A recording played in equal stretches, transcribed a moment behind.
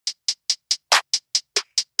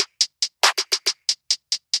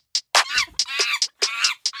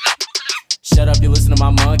shut up, you listen to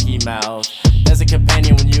my monkey mouth. As a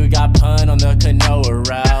companion when you got pun on the canoa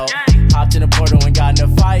route. Hopped in a portal and got in a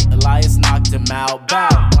fight, Elias knocked him out. Bow,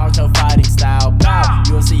 Naruto fighting style. Bow,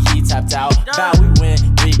 UFC he tapped out. Bow, we win,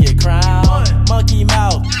 we get crowned. Monkey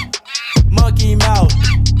mouth, monkey mouth,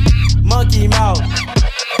 monkey mouth,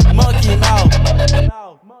 monkey mouth,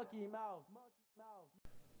 monkey mouth.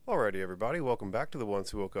 Alrighty, everybody, welcome back to the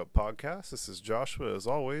Ones Who Woke Up podcast. This is Joshua, as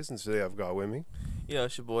always, and today I've got with me. You know,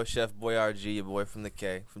 it's your boy, Chef Boy RG, your boy from the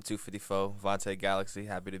K, from 254, Vontay Galaxy.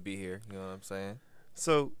 Happy to be here. You know what I'm saying?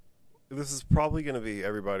 So, this is probably going to be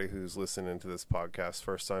everybody who's listening to this podcast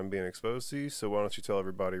first time being exposed to you. So, why don't you tell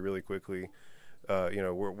everybody really quickly,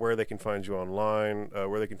 where they can find you online,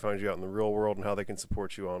 where they can find you out in the real world, and how they can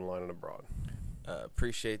support you online and abroad.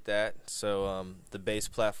 Appreciate that. So, the base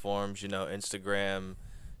platforms, you know, Instagram,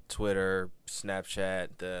 Twitter,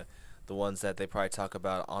 Snapchat, the ones that they probably talk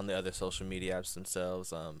about on the other social media apps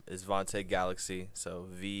themselves, is Vontay Galaxy. So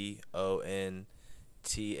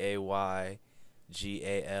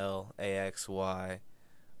VONTAYGALAXY.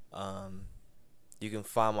 You can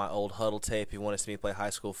find my old Huddle tape if you want to see me play high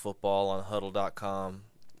school football on huddle.com.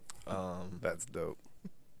 That's dope.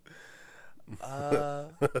 I'm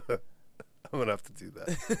going to have to do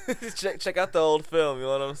that. check out the old film, you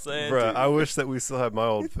know what I'm saying? Bruh, I wish that we still had my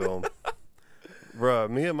old film. Bruh,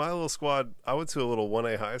 me and my little squad, I went to a little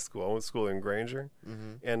 1A high school. I went to school in Granger,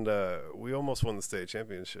 and we almost won the state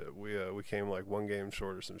championship. We came like one game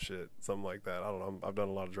short or some shit, something like that. I don't know. I've done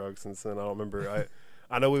a lot of drugs since then. I don't remember.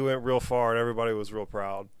 I know we went real far, and everybody was real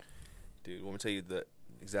proud. Dude, let me tell you the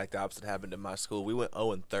exact opposite happened in my school. We went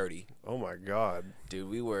 0-30. Oh, my God. Dude,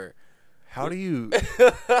 we were... How do you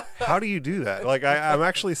do that? Like, I'm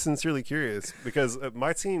actually sincerely curious because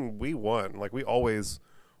my team, we won. Like, we always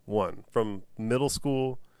won. From middle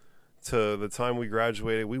school to the time we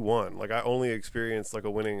graduated, we won. Like, I only experienced like a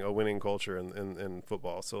winning culture in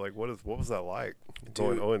football. So like, what was that like?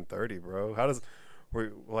 Going 0-30, bro? How does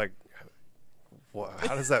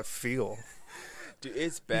that feel? Dude,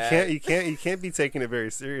 it's bad. You can't be taking it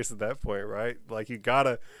very serious at that point, right? Like you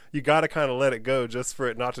gotta kind of let it go just for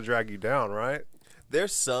it not to drag you down, right?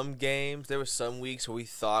 There's some games. There were some weeks where we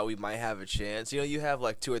thought we might have a chance. You know, you have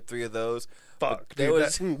like 2 or 3 of those. Fuck, dude,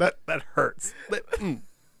 that hurts. But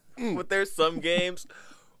there's some games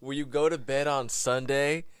where you go to bed on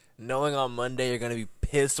Sunday knowing on Monday you're gonna be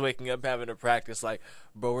pissed waking up having to practice. Like,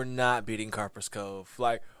 bro, we're not beating Carpers Cove.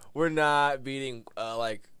 Like, we're not beating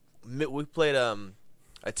we played a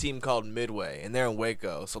team called Midway, and they're in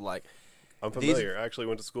Waco. So like, I'm familiar. I actually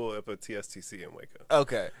went to school up at TSTC in Waco.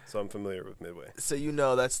 Okay, so I'm familiar with Midway. So you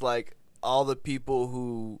know that's like all the people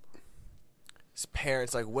whose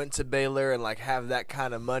parents like went to Baylor and like have that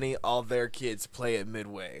kind of money. All their kids play at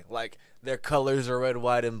Midway. Like their colors are red,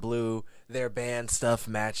 white, and blue. Their band stuff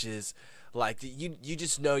matches. Like you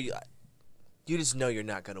just know you just know you're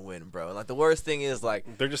not gonna win, bro. Like the worst thing is like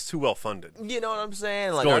they're just too well funded. You know what I'm saying?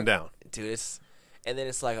 It's like going down, dude. And then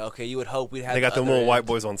it's like, okay, you would hope we'd have. They got them little white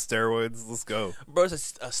boys on steroids. Let's go, bro.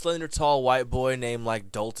 It's a slender, tall white boy named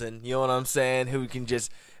like Dalton. You know what I'm saying? Who can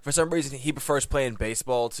just for some reason he prefers playing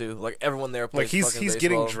baseball too. Like everyone there plays. Like he's baseball.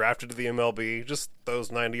 Getting drafted to the MLB. Just those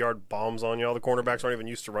 90-yard bombs on y'all. The cornerbacks aren't even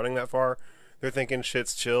used to running that far. They're thinking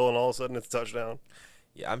shit's chill, and all of a sudden it's a touchdown.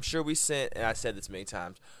 Yeah, I'm sure we sent, and I said this many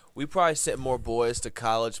times, we probably sent more boys to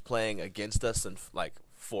college playing against us than like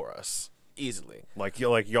for us, easily. Like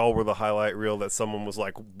y'all were the highlight reel that someone was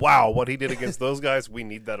like, wow, what he did against those guys, we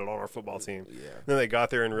need that on our football team. Yeah. Then they got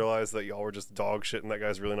there and realized that y'all were just dog shit, and that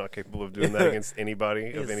guy's really not capable of doing that against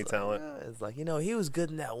anybody of any talent. It's like, you know, he was good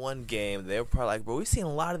in that one game. They were probably like, bro, we've seen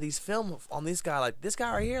a lot of these films on this guy. Like, this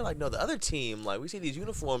guy right here, like, no, the other team. Like, we see these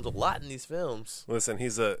uniforms a lot in these films. Listen,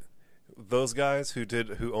 those guys who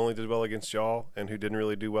only did well against y'all and who didn't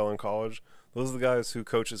really do well in college, those are the guys who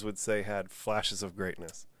coaches would say had flashes of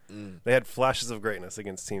greatness. They had flashes of greatness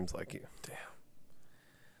against teams like you. Damn.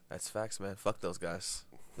 That's facts, man. Fuck those guys.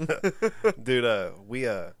 Dude,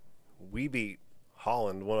 we beat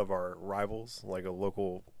Holland, one of our rivals, like a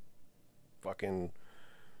local fucking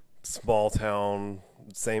small town,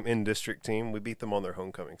 same in-district team. We beat them on their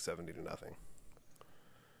homecoming 70-0.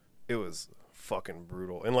 It was fucking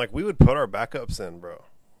brutal. And like we would put our backups in, bro.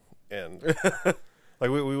 And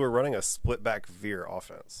like we were running a split back veer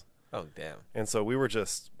offense. Oh, damn. And so we were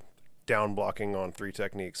just down blocking on 3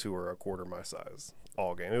 techniques who were a quarter my size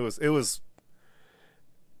all game. It was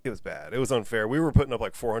bad. It was unfair. We were putting up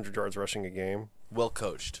like 400 yards rushing a game. Well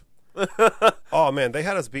coached. Oh man, they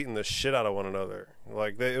had us beating the shit out of one another.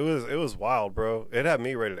 Like it was wild, bro. It had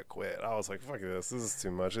me ready to quit. I was like, fuck this. This is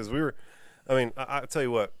too much. I tell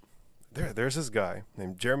you what, there's this guy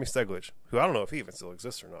named Jeremy Steglich, who I don't know if he even still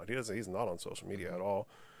exists or not. He's not on social media at all.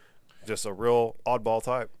 Just a real oddball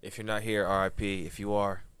type. If you're not here, RIP. If you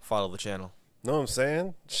are, follow the channel. Know what I'm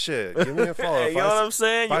saying? Shit, give me a follow. Hey, you know what I'm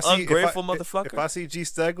saying? You ungrateful motherfucker. If I see G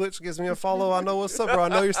Steglich gives me a follow, I know what's up, bro. I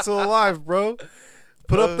know you're still alive, bro.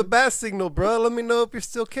 Put up the bat signal, bro. Let me know if you're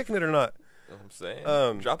still kicking it or not. You know what I'm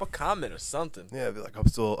saying? Drop a comment or something. Yeah, be like, I'm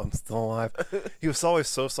still alive. He was always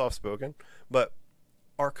so soft spoken, but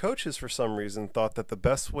our coaches for some reason thought that the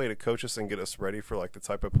best way to coach us and get us ready for like the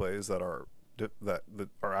type of plays that our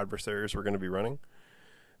adversaries were going to be running,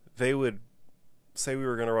 they would say we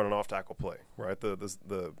were going to run an off tackle play, right?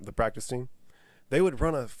 The practice team, they would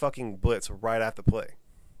run a fucking blitz right at the play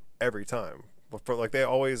every time. Like they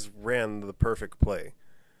always ran the perfect play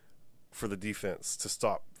for the defense to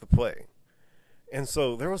stop the play. And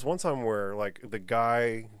so there was one time where like the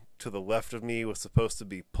guy to the left of me was supposed to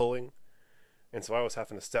be pulling, and so I was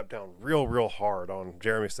having to step down real hard on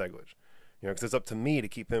Jeremy Steglich, because it's up to me to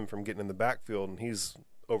keep him from getting in the backfield, and he's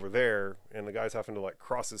over there, and the guy's having to like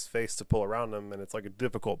cross his face to pull around him, and it's like a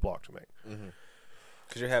difficult block to make.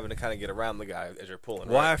 Because you're having to kind of get around the guy as you're pulling.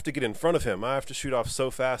 Well, right? I have to get in front of him. I have to shoot off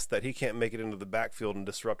so fast that he can't make it into the backfield and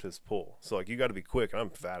disrupt his pull. So like you got to be quick, and I'm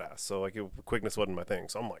fat ass, so like quickness wasn't my thing.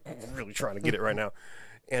 So I'm like really trying to get it right now,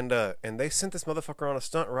 and they sent this motherfucker on a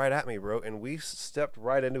stunt right at me, bro, and we stepped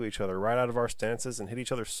right into each other, right out of our stances, and hit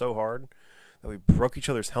each other so hard that we broke each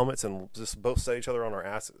other's helmets and just both set each other on our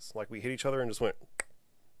asses. Like we hit each other and just went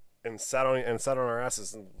and sat on our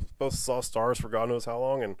asses, and both saw stars for God knows how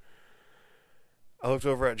long. And I looked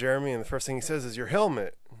over at Jeremy, and the first thing he says is, "Your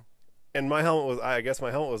helmet." And my helmet was, I guess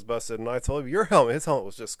my helmet was busted, and I told him, "Your helmet." His helmet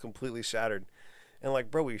was just completely shattered. And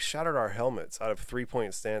like, bro, we shattered our helmets out of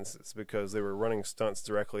 3-point stances because they were running stunts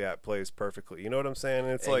directly at plays perfectly. You know what I'm saying?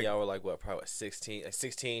 And it's and like, y'all were like what, probably 16 to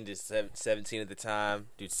 17 at the time.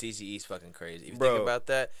 Dude, CCE's fucking crazy. If you Bro, think about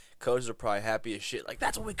that, coaches are probably happy as shit. Like,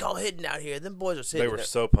 that's what we call hitting out here. Them boys are sitting. they were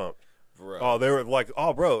so pumped. Bro. Oh, they were like,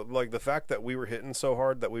 oh, bro, like the fact that we were hitting so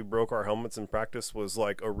hard that we broke our helmets in practice was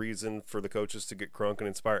like a reason for the coaches to get crunk and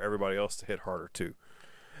inspire everybody else to hit harder too.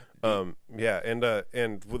 Yeah, and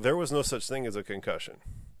there was no such thing as a concussion.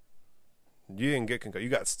 You didn't get concussion. You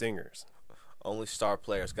got stingers. Only star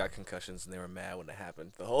players got concussions, and they were mad when it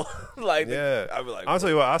happened. The whole like, Yeah, I'd be like, I'll tell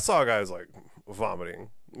you what, I saw guys like vomiting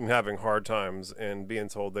and having hard times and being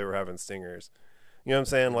told they were having stingers. You know what I'm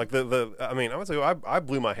saying? Like I mean, I would say I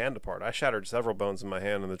blew my hand apart. I shattered several bones in my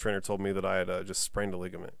hand, and the trainer told me that I had just sprained a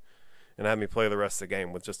ligament, and had me play the rest of the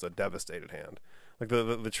game with just a devastated hand. Like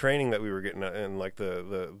the training that we were getting, and like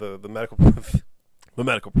the medical the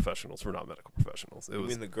medical professionals were not medical professionals. It you was,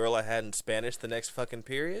 mean the girl I had in Spanish the next fucking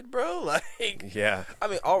period, bro? Like, yeah. I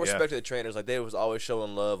mean, all respect to the trainers. Like, they was always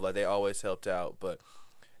showing love. Like, they always helped out. But,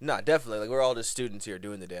 nah, definitely. Like, we're all just students here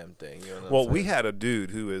doing the damn thing. You know what Well, I'm saying? we had a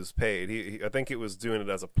dude who is paid. He I think he was doing it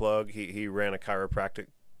as a plug. He ran a chiropractic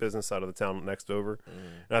business out of the town next over,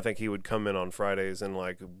 and I think he would come in on Fridays and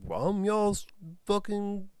like, well, I'm y'all's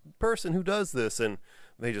fucking person who does this, and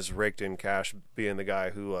they just raked in cash, being the guy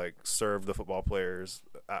who like served the football players.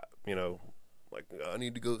 Like, I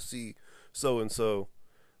need to go see so and so.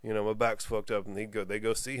 My back's fucked up, and they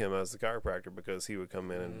go see him as the chiropractor because he would come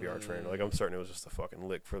in and be our trainer. Like, I'm certain it was just a fucking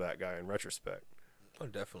lick for that guy in retrospect. Oh,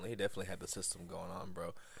 definitely. He definitely had the system going on,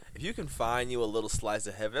 bro. If you can find you a little slice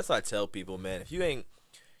of heaven, that's what I tell people, man. If you ain't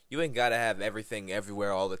got to have everything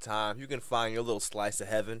everywhere all the time. You can find your little slice of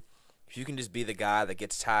heaven. If you can just be the guy that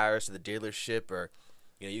gets tires to the dealership, or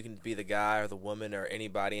you can be the guy or the woman or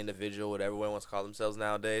anybody, individual, whatever everyone wants to call themselves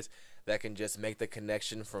nowadays, that can just make the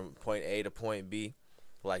connection from point A to point B.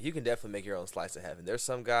 Like, you can definitely make your own slice of heaven. There's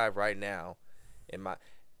some guy right now in my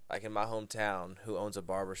hometown who owns a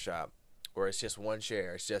barbershop where it's just one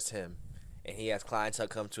chair, it's just him, and he has clientele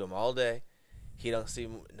come to him all day. He don't see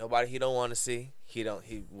nobody he don't want to see. He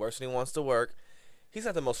works when he wants to work. He's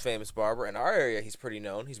not the most famous barber in our area. He's pretty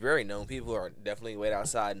known. He's very known. People are definitely wait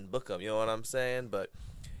outside and book him. You know what I'm saying? But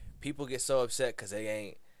people get so upset because they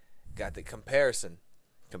ain't got the comparison.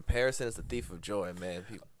 Comparison is the thief of joy, man.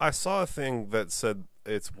 I saw a thing that said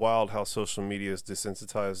it's wild how social media has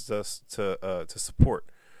desensitized us to support,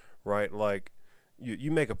 right? Like,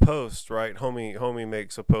 you make a post, right? Homie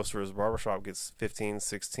makes a post for his barbershop, gets 15,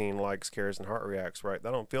 16 likes, cares, and heart reacts, right?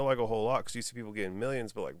 That don't feel like a whole lot because you see people getting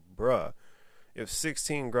millions, but like, bruh, if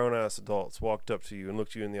 16 grown-ass adults walked up to you and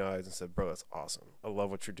looked you in the eyes and said, bro, that's awesome. I love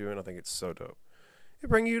what you're doing. I think it's so dope. It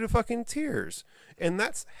bring you to fucking tears. And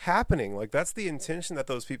that's happening. Like, that's the intention that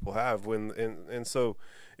those people have and so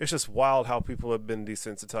it's just wild how people have been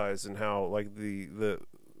desensitized and how like the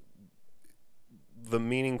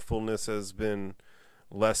meaningfulness has been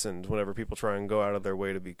lessened whenever people try and go out of their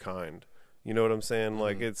way to be kind. You know what I'm saying?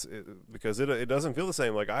 Like because it doesn't feel the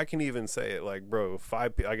same. Like I can even say it like, bro,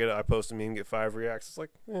 I post a meme, get 5 reacts. It's like,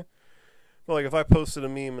 But like if I posted a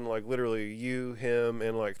meme and like literally you, him,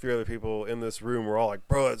 and like 3 other people in this room were all like,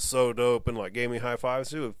 bro, it's so dope, and like gave me high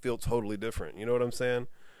fives, it would feel totally different. You know what I'm saying?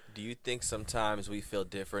 Do you think sometimes we feel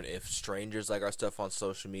different if strangers like our stuff on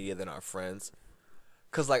social media than our friends?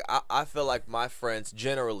 Because like I feel like my friends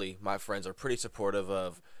are pretty supportive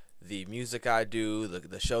of the music I do,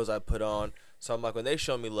 the shows I put on. So I'm like, when they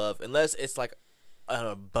show me love, unless it's like an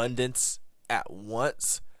abundance at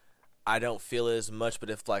once, I don't feel it as much. But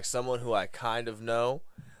if like someone who I kind of know,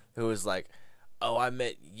 who is like, oh, I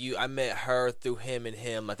met her through him and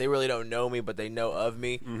him, like they really don't know me, but they know of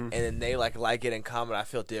me, and then they like it in common, I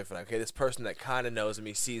feel different. Okay, this person that kind of knows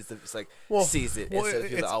me sees it instead of people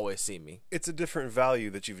that always see me. It's a different value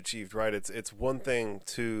that you've achieved, right? It's one thing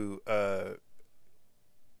to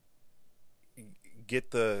get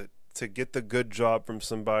the good job from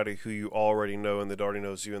somebody who you already know and that already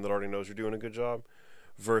knows you and that already knows you're doing a good job,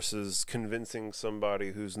 versus convincing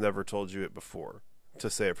somebody who's never told you it before to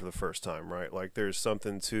say it for the first time, right? Like there's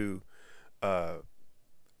something to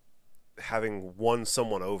having won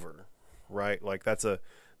someone over, right? Like that's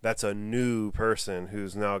a new person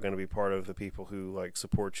who's now going to be part of the people who like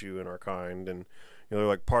support you and are kind, and you know, they're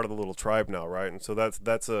like part of the little tribe now, right? And so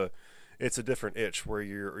it's a different itch where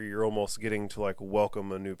you're almost getting to like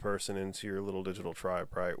welcome a new person into your little digital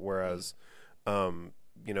tribe, right? Whereas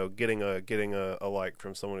you know, getting a like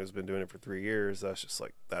from someone who's been doing it for 3 years, that's just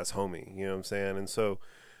like, that's homie, you know what I'm saying? And so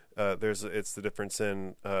it's the difference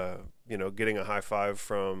in you know, getting a high five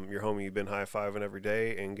from your homie you've been high fiving every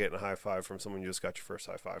day, and getting a high five from someone you just got your first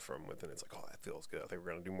high five from with, and it's like, oh, that feels good, I think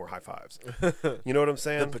we're gonna do more high fives. You know what I'm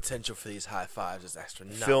saying? The potential for these high fives is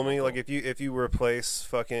astronomical. Feel me? Like if you replace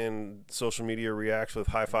fucking social media reacts with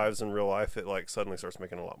high fives in real life, it like suddenly starts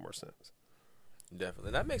making a lot more sense.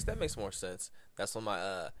 Definitely, that makes more sense. That's when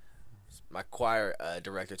my choir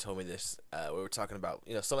director told me this. We were talking about,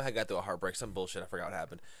 you know, someone had got through a heartbreak, some bullshit, I forgot what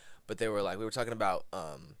happened, but we were talking about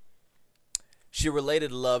she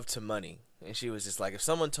related love to money, and she was just like, if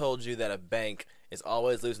someone told you that a bank is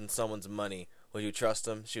always losing someone's money, would you trust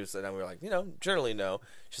them? She was, and we were like, you know, generally no.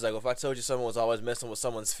 She's like, well, if I told you someone was always messing with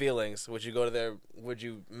someone's feelings, would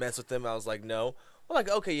you mess with them? I was like, no. Well, like,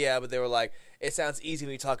 okay, yeah, but they were like, it sounds easy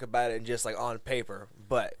when you talk about it and just like on paper,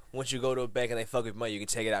 but once you go to a bank and they fuck with money, you can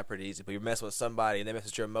take it out pretty easy. But you're messing with somebody and they mess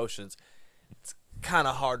with your emotions, it's kind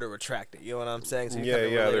of hard to retract it. You know what I'm saying? So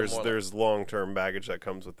there's long-term baggage that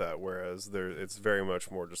comes with that, whereas it's very much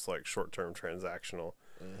more just like short-term transactional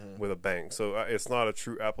with a bank. So it's not a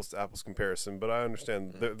true apples-to-apples comparison, but I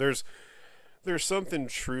understand there's something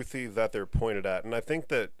truthy that they're pointed at, and I think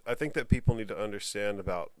that people need to understand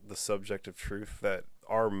about the subject of truth, that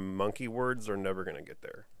our monkey words are never going to get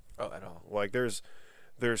there. Oh, at all. Like there's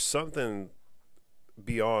something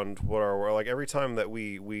beyond what our, like every time that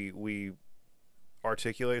we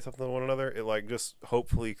articulate something to one another, it like just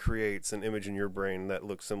hopefully creates an image in your brain that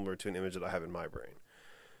looks similar to an image that I have in my brain.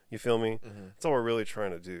 You feel me? That's all we're really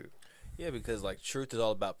trying to do. Yeah, because like truth is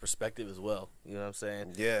all about perspective as well. You know what I'm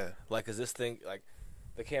saying? Yeah. Like, cause this thing, like,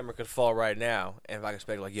 the camera could fall right now, and if I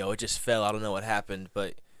expect like, yo, it just fell, I don't know what happened,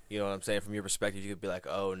 but you know what I'm saying? From your perspective, you could be like,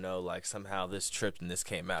 oh no, like somehow this tripped and this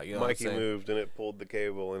came out. You know Mikey what I'm saying? moved and it pulled the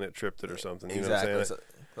cable and it tripped it or something. You Exactly. know what I'm saying?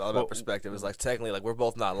 It's all about perspective. It's like technically, like, we're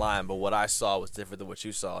both not lying, but what I saw was different than what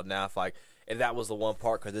you saw. Now, if that was the one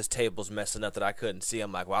part, because this table's messing up that I couldn't see,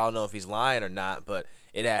 I'm like, well, I don't know if he's lying or not, but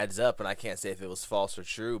it adds up, and I can't say if it was false or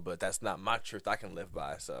true, but that's not my truth I can live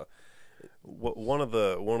by. So one of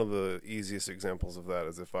the easiest examples of that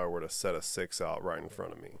is if I were to set a 6 out right in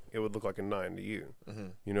front of me, it would look like a 9 to you.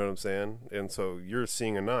 You know what I'm saying? And so you're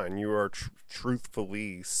seeing a 9. You are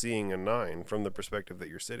truthfully seeing a 9 from the perspective that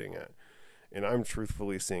you're sitting at, and I'm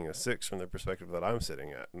truthfully seeing a 6 from the perspective that I'm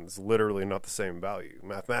sitting at, and it's literally not the same value.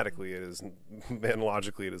 Mathematically it is, and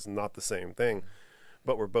logically it is not the same thing,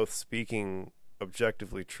 but we're both speaking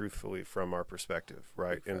objectively, truthfully from our perspective,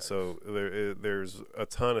 right? And so there's a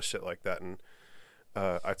ton of shit like that, and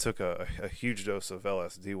I took a huge dose of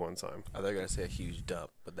LSD one time. I thought you were gonna say a huge dump,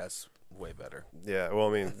 but that's way better. Yeah, well,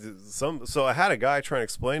 I mean, so I had a guy trying to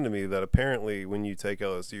explain to me that apparently when you take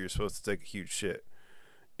LSD, you're supposed to take a huge shit,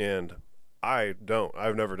 and I've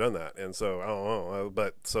never done that, and so I don't know,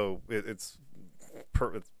 but so it's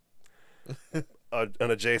an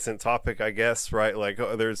adjacent topic, I guess, right? Like,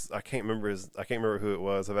 I can't remember who it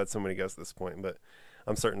was. I've had so many guests at this point, but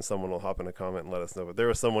I'm certain someone will hop in a comment and let us know. But there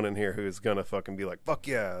was someone in here who's gonna fucking be like, fuck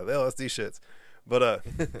yeah, the LSD shits. But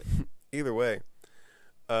either way,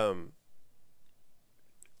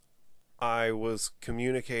 I was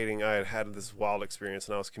communicating. I had had this wild experience,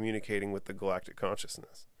 and I was communicating with the galactic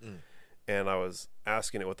consciousness, and I was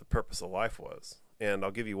asking it what the purpose of life was. And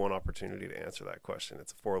I'll give you one opportunity to answer that question.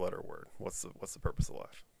 It's a 4-letter word. What's the purpose of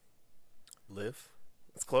life? Live.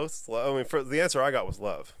 It's close. I mean, for the answer I got was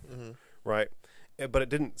love, right? But it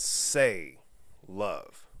didn't say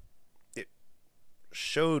love. It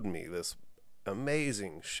showed me this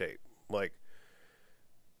amazing shape. Like,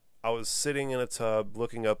 I was sitting in a tub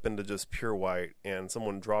looking up into just pure white, and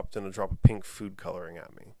someone dropped in a drop of pink food coloring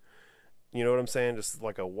at me. You know what I'm saying? Just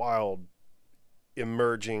like a wild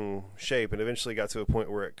emerging shape, and eventually got to a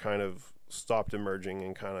point where it kind of stopped emerging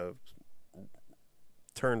and kind of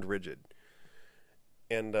turned rigid.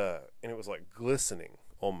 And it was like glistening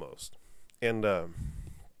almost. And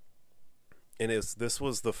this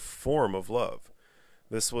was the form of love.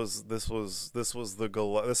 This is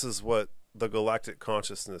what the galactic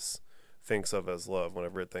consciousness thinks of as love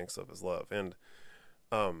whenever it thinks of as love. And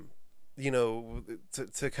you know,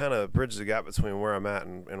 to kind of bridge the gap between where I'm at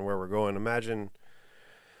and where we're going, imagine,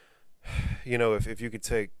 you know, if you could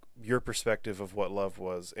take your perspective of what love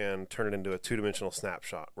was and turn it into a 2-dimensional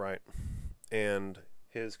snapshot, right? And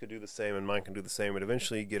his could do the same and mine can do the same, and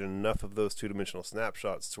eventually you get enough of those 2-dimensional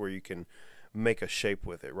snapshots to where you can make a shape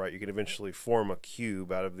with it, right? You can eventually form a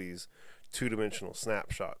cube out of these 2-dimensional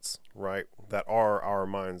snapshots, right? That are our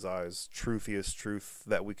mind's eye's truthiest truth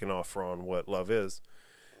that we can offer on what love is.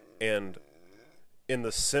 And in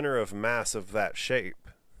the center of mass of that shape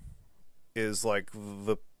is like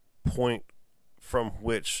the point from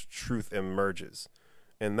which truth emerges.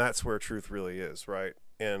 And that's where truth really is, right?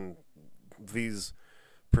 And these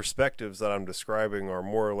perspectives that I'm describing are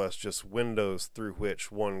more or less just windows through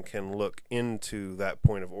which one can look into that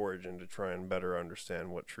point of origin to try and better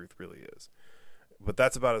understand what truth really is. But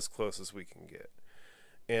that's about as close as we can get.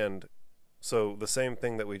 And so the same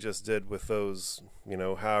thing that we just did with those, you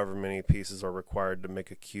know, however many pieces are required to make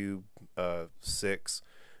a cube, 6,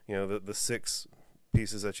 you know, the 6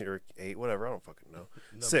 pieces that you, or 8, whatever, I don't fucking know.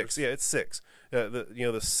 Numbers. 6, yeah, it's 6.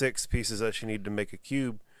 The 6 pieces that you need to make a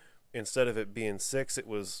cube, instead of it being 6, it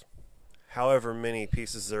was however many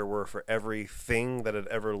pieces there were for everything that had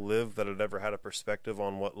ever lived, that had ever had a perspective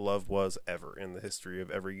on what love was ever in the history of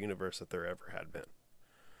every universe that there ever had been.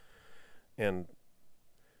 And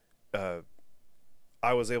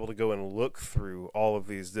I was able to go and look through all of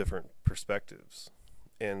these different perspectives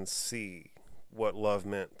and see what love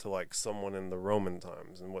meant to like someone in the Roman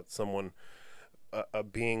times, and what someone, a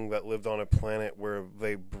being that lived on a planet where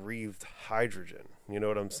they breathed hydrogen, you know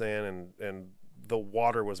what I'm saying, and the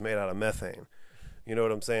water was made out of methane, you know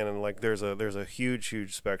what I'm saying, and like there's a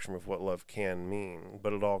huge spectrum of what love can mean,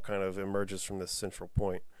 but it all kind of emerges from this central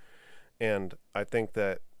point. And I think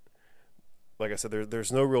that, like I said,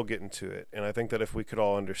 there's no real getting to it, and I think that if we could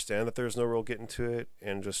all understand that there's no real getting to it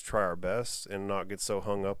and just try our best and not get so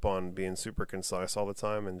hung up on being super concise all the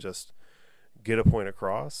time and just get a point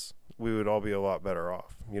across, we would all be a lot better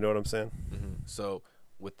off. You know what I'm saying? Mm-hmm. So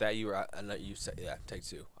with that, I know you said, yeah, take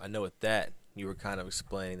 2. I know with that, you were kind of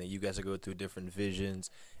explaining that you guys are going through different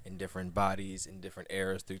visions and different bodies and different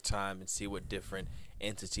eras through time and see what different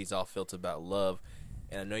entities all felt about love.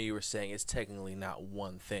 And I know you were saying it's technically not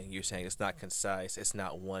one thing. You're saying it's not concise. It's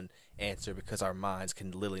not one answer, because our minds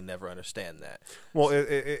can literally never understand that. Well,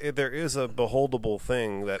 there is a beholdable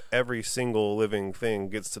thing that every single living thing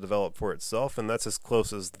gets to develop for itself, and that's as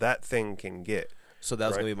close as that thing can get. So that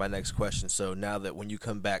was going to be my next question. So now that when you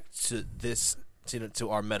come back to this, to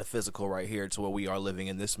our metaphysical right here, to where we are living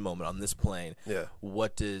in this moment on this plane, yeah,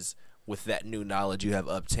 what does, with that new knowledge you have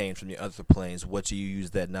obtained from the other planes, what do you use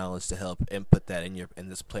that knowledge to help input that in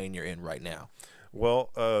this plane you're in right now? Well,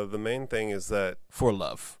 the main thing is that for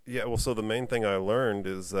love. Yeah, well, so the main thing I learned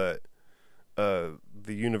is that the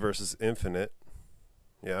universe is infinite.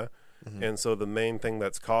 Yeah. Mm-hmm. And so the main thing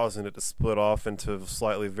that's causing it to split off into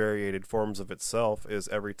slightly variated forms of itself is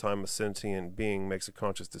every time a sentient being makes a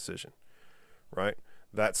conscious decision, right?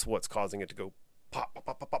 That's what's causing it to go pop, pop,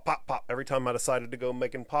 pop, pop, pop, pop, pop. Every time I decided to go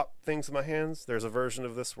making pop things in my hands, there's a version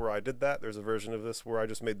of this where I did that. There's a version of this where I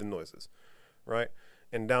just made the noises, right?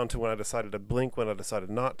 And down to when I decided to blink, when I decided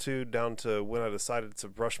not to, down to when I decided to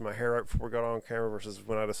brush my hair out before we got on camera versus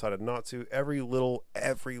when I decided not to. Every little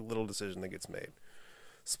decision that gets made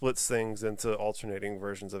splits things into alternating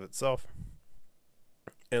versions of itself.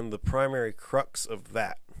 And the primary crux of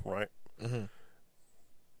that, right? Mm-hmm.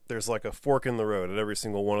 There's like a fork in the road at every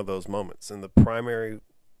single one of those moments. And the primary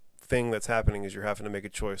thing that's happening is you're having to make a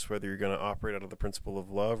choice whether you're going to operate out of the principle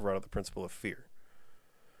of love or out of the principle of fear.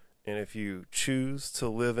 And if you choose to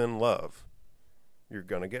live in love, you're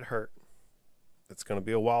going to get hurt. It's going to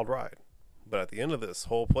be a wild ride. But at the end of this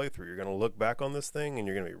whole playthrough, you're going to look back on this thing and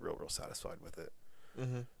you're going to be real, real satisfied with it.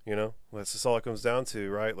 You know, that's just all it comes down to,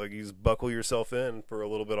 right? Like, you just buckle yourself in for a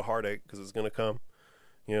little bit of heartache because it's going to come.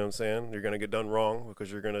 You know what I'm saying? You're going to get done wrong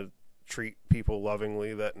because you're going to treat people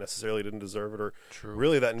lovingly that necessarily didn't deserve it, or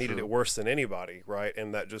really that needed it worse than anybody, right?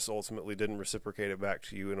 And that just ultimately didn't reciprocate it back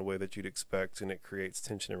to you in a way that you'd expect, and it creates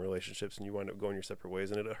tension in relationships, and you wind up going your separate ways,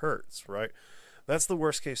 and it hurts, right? That's the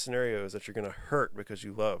worst case scenario, is that you're going to hurt because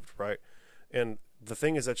you loved, right? And the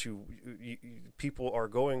thing is that you people are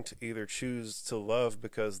going to either choose to love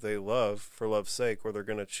because they love for love's sake, or they're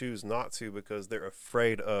going to choose not to because they're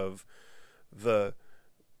afraid of the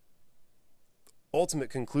ultimate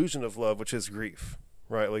conclusion of love, which is grief,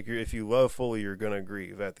 right? Like, if you love fully, you're going to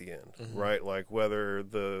grieve at the end, right? Like, whether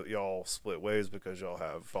y'all split ways because y'all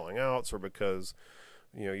have falling outs, or because,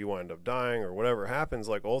 you know, you wind up dying, or whatever happens,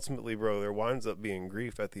 like, ultimately, bro, there winds up being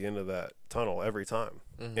grief at the end of that tunnel every time.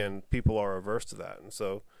 And people are averse to that. And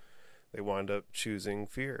so they wind up choosing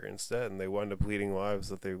fear instead, and they wind up leading lives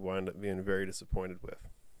that they wind up being very disappointed with.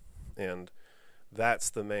 And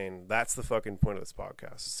that's the fucking point of this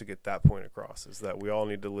podcast, is to get that point across, is that we all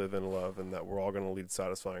need to live in love, and that we're all going to lead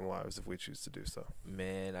satisfying lives if we choose to do so.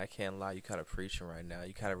 Man, I can't lie, you kind of preaching right now.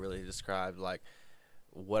 You kind of really described, like,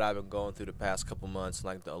 what I've been going through the past couple months,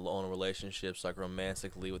 like the alone relationships, like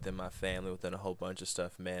romantically, within my family, within a whole bunch of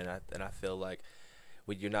stuff, man. And I feel like,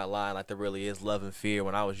 when you're not lying, like, there really is love and fear.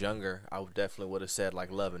 When I was younger, I definitely would have said,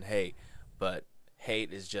 like, love and hate, but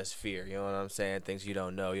hate is just fear. You know what I'm saying? Things you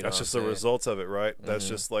don't know. That's just the results of it, right? That's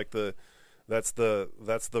just like that's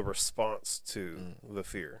the response to the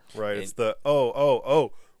fear, right? It's the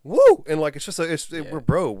woo, and like, it's just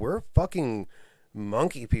we're fucking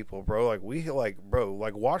monkey people, bro.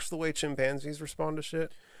 Like, watch the way chimpanzees respond to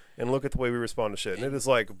shit, and look at the way we respond to shit, and it is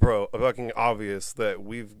like, bro, fucking obvious that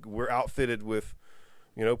we're outfitted with,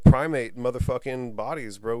 you know, primate motherfucking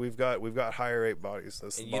bodies, bro. We've got higher ape bodies.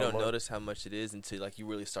 That's and you don't notice how much it is until, like, you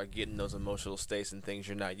really start getting those emotional states and things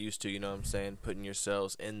you're not used to. You know what I'm saying? Putting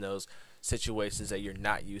yourselves in those situations that you're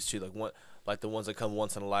not used to, like the ones that come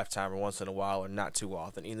once in a lifetime or once in a while, or not too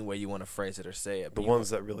often. Either way you want to phrase it or say it. The ones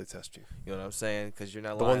that really test you. You know what I'm saying? Because you're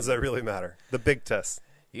not the lying. ones that really matter. The big tests.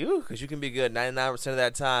 Because you can be good 99% of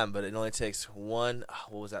that time, but it only takes one.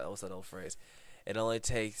 What was that old phrase? It only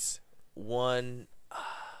takes one.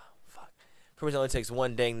 Pretty much only takes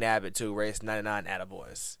one dang nabbit to erase 99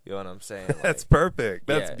 attaboys. You know what I'm saying? Like, that's perfect.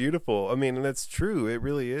 That's beautiful. I mean, and that's true. It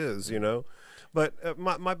really is, you know. But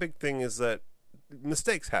my big thing is that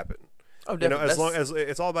mistakes happen. Oh, definitely. You know, as long as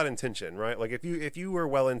it's all about intention, right? Like, if you were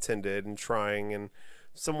well intended and trying, and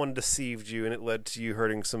someone deceived you and it led to you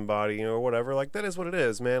hurting somebody, you know, or whatever, like, that is what it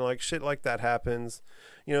is, man. Like, shit like that happens,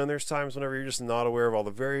 you know. And there's times whenever you're just not aware of all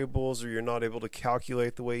the variables, or you're not able to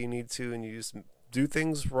calculate the way you need to, and you just do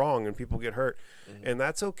things wrong and people get hurt, and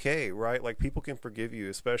that's okay, right? Like, people can forgive you,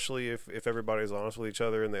 especially if everybody's honest with each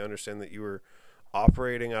other and they understand that you were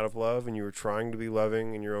operating out of love and you were trying to be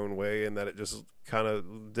loving in your own way, and that it just kind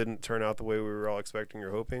of didn't turn out the way we were all expecting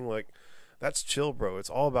or hoping. Like, that's chill, bro. It's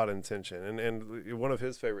all about intention. And one of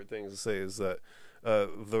his favorite things to say is that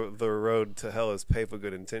the road to hell is paved with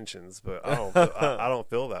good intentions, but I don't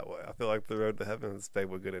feel that way. I feel like the road to heaven is paved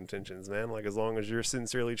with good intentions, man. Like, as long as you're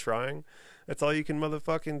sincerely trying, that's all you can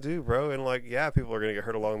motherfucking do, bro. And, like, yeah, people are gonna get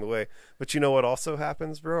hurt along the way, but you know what also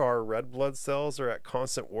happens, bro? Our red blood cells are at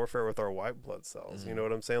constant warfare with our white blood cells. You know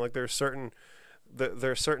what I'm saying? Like, there's certain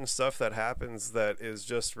stuff that happens that is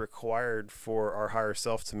just required for our higher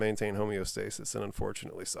self to maintain homeostasis, and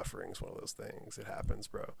unfortunately suffering is one of those things. It happens,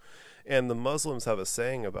 bro. And the Muslims have a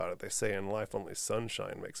saying about it. They say, in life only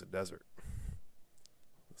sunshine makes a desert.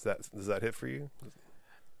 Does that hit for you?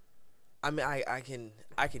 I mean, I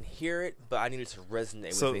can hear it, but I need it to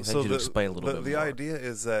resonate with me. I need you to explain a little bit more. The idea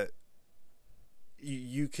is that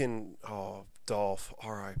you can, Dolph,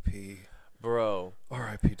 R.I.P. Bro,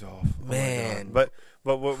 R.I.P. Dolph, man. But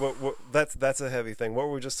what that's a heavy thing. What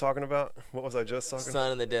were we just talking about? What was I just talking about?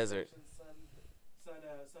 Sun in the desert. Sun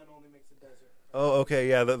only makes a desert. Oh, okay,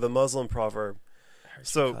 yeah, the Muslim proverb.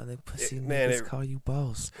 So, they pussy man, call you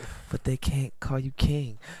boss, but they can't call you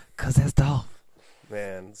king, 'cause that's Dolph.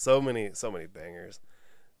 Man, so many bangers.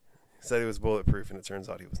 He said he was bulletproof, and it turns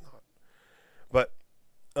out he was not. But,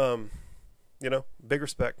 you know, big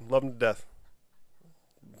respect, love him to death,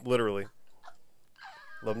 literally.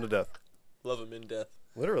 Love him to death. Love him in death.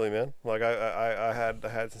 Literally, man. Like, I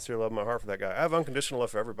had sincere love in my heart for that guy. I have unconditional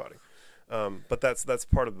love for everybody. But that's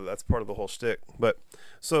part of the whole shtick. But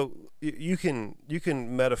so you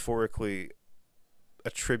can metaphorically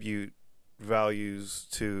attribute values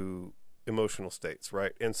to emotional states,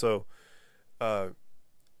 right? And so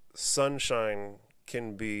sunshine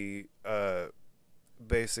can be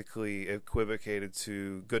basically equivocated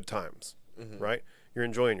to good times, right? You're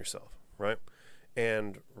enjoying yourself, right?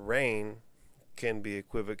 And rain can be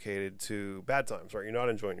equivocated to bad times, right? You're not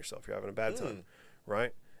enjoying yourself. You're having a bad time,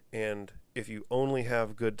 right? And if you only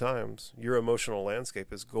have good times, your emotional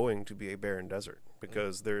landscape is going to be a barren desert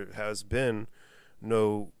because there has been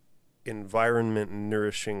no environment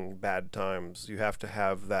nourishing bad times. You have to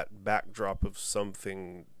have that backdrop of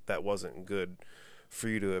something that wasn't good for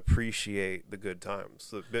you to appreciate the good times.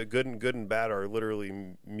 So good and bad are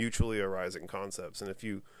literally mutually arising concepts, and if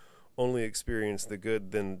you only experience the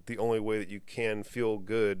good, then the only way that you can feel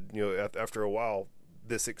good, after a while,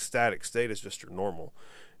 this ecstatic state is just your normal.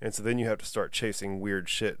 And so then you have to start chasing weird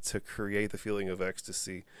shit to create the feeling of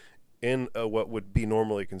ecstasy in what would be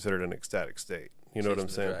normally considered an ecstatic state. You know what I'm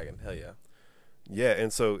saying? Dragon. Hell yeah. Yeah,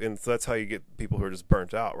 and so that's how you get people who are just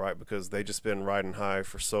burnt out, right? Because they just been riding high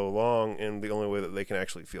for so long, and the only way that they can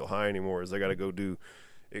actually feel high anymore is they got to go do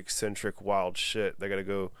eccentric, wild shit. They got to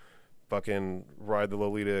go fucking ride the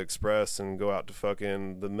Lolita Express and go out to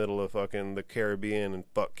fucking the middle of fucking the Caribbean and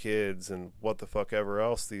fuck kids and what the fuck ever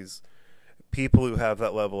else. These people who have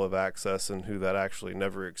that level of access and who that actually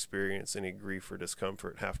never experience any grief or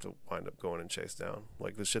discomfort have to wind up going and chase down.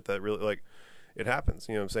 Like the shit that really, like, it happens,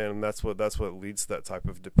 you know what I'm saying? And that's what leads to that type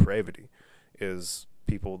of depravity, is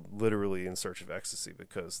people literally in search of ecstasy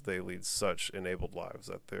because they lead such enabled lives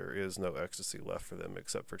that there is no ecstasy left for them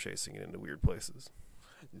except for chasing it into weird places.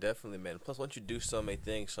 Definitely, man. Plus, once you do so many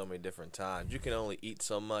things so many different times, you can only eat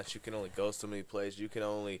so much, you can only go so many places, you can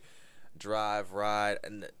only drive, ride,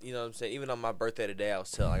 and you know what I'm saying? Even on my birthday today, I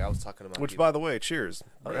was talking to my Which, people. by the way, cheers.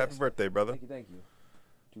 Oh, Happy yes. birthday, brother. Thank you.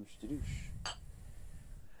 Douche to douche.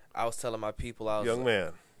 I was telling my people, Young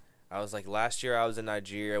man. I was like, last year I was in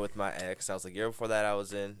Nigeria with my ex. I was like, year before that I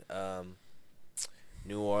was in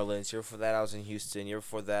New Orleans. Year before that I was in Houston. Year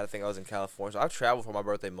before that I think I was in California. So I've traveled for my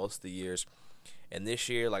birthday most of the years. And this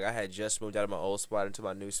year, like, I had just moved out of my old spot into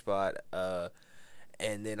my new spot.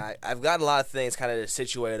 And then I've gotten a lot of things kind of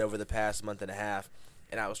situated over the past month and a half.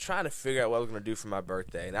 And I was trying to figure out what I was going to do for my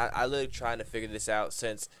birthday. And I literally trying to figure this out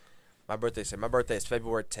since my birthday is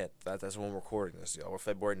February 10th. That's when we're recording this, y'all. We're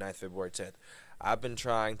February 9th, February 10th. I've been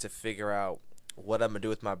trying to figure out what I'm going to do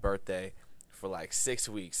with my birthday for like 6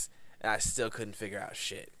 weeks. And I still couldn't figure out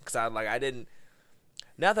shit. Because I didn't,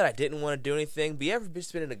 not that I didn't want to do anything, but you ever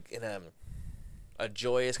just been in a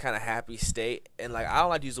joyous kind of happy state? And like, I don't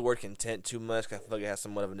like to use the word content too much because I feel like it has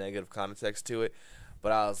somewhat of a negative context to it.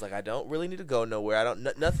 But I was like, I don't really need to go nowhere.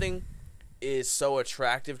 Nothing is so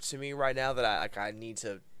attractive to me right now that I need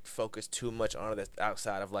to focus too much on it that's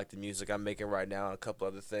outside of like the music I'm making right now and a couple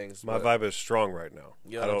other things. My vibe is strong right now.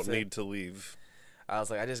 You know I what I'm don't saying? need to leave. I was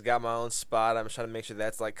like, I just got my own spot. I'm trying to make sure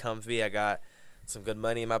that's like comfy. I got some good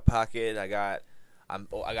money in my pocket. I got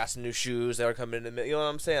some new shoes that are coming in the middle. You know what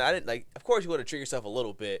I'm saying? I didn't like. Of course, you want to treat yourself a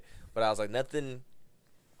little bit, but I was like, nothing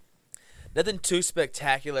too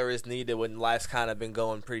spectacular is needed when life's kind of been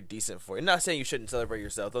going pretty decent for you. I'm not saying you shouldn't celebrate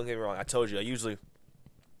yourself. Don't get me wrong. I told you I usually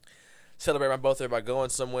celebrate my birthday by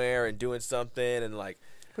going somewhere and doing something and like.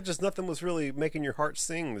 But just nothing was really making your heart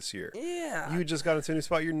sing this year. Yeah. You just got into a new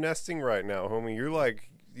spot. You're nesting right now, homie. You're like,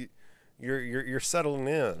 you're settling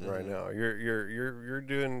in right now. You're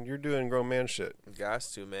doing grown man shit. Got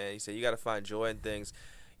to, man. You said you got to find joy in things.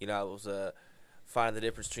 You know, I was finding the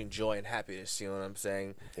difference between joy and happiness. You know what I'm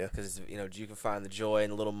saying? Yeah. Because you can find the joy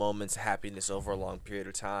in little moments of happiness over a long period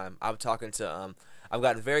of time. I'm talking to I've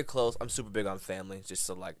gotten very close. I'm super big on family. Just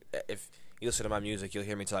so like if you listen to my music, you'll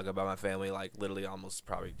hear me talk about my family like literally almost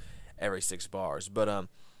probably every 6 bars. But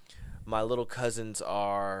my little cousins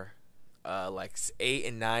are like 8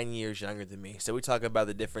 and 9 years younger than me. So we talk about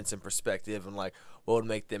the difference in perspective and like what would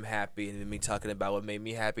make them happy, and then me talking about what made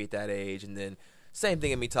me happy at that age, and then same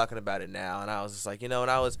thing in me talking about it now. And I was just like, and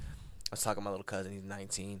I was talking to my little cousin. He's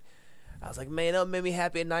 19. I was like, man, you know what made me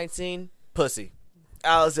happy at 19? Pussy.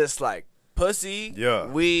 I was just like, pussy, Yeah.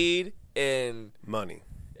 weed, and Money.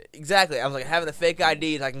 exactly. I was like, having a fake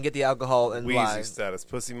ID so I can get the alcohol and Weezy lie. status.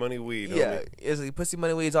 Pussy, money, weed. Yeah, Homie. it's like pussy,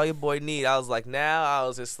 money, weed is all your boy need. I was like, now I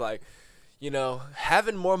was just like,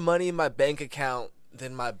 having more money in my bank account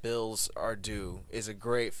than my bills are due is a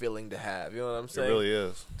great feeling to have. You know what I'm It saying? really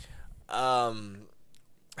is.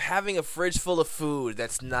 Having a fridge full of food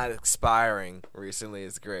that's not expiring recently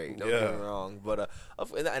is great. Don't get me wrong, but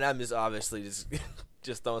and I'm just obviously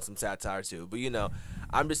just throwing some satire too. But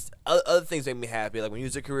I'm just other things make me happy. Like when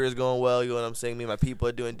music career is going well, you know what I'm saying. Me and my people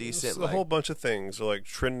are doing decent. It's a whole bunch of things are like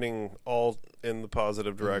trending all in the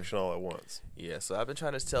positive direction all at once. Yeah, so I've been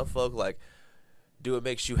trying to tell folk like, do what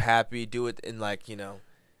makes you happy. Do it in like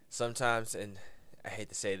sometimes, and I hate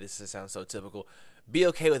to say this, it sounds so typical. be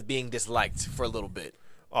okay with being disliked for a little bit.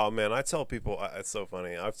 Oh man, I tell people it's so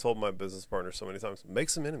funny. I've told my business partners so many times, make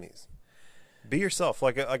some enemies. Be yourself.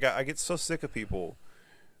 Like I get so sick of people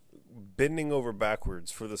bending over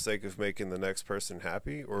backwards for the sake of making the next person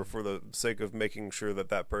happy, or for the sake of making sure that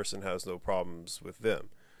that person has no problems with them.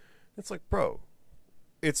 It's like, bro,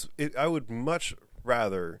 I would much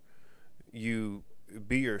rather you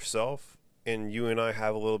be yourself and you and I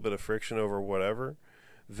have a little bit of friction over whatever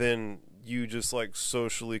than you just like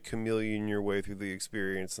socially chameleon your way through the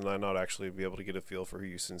experience and I not actually be able to get a feel for who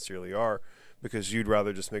you sincerely are, because you'd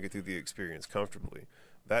rather just make it through the experience comfortably.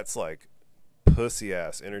 That's like pussy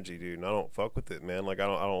ass energy, dude, and I don't fuck with it, man. Like I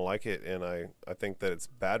don't like it, and I think that it's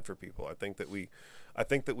bad for people. I think that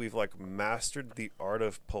we've like mastered the art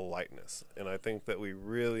of politeness, and I think that we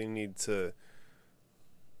really need to,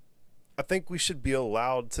 I think we should be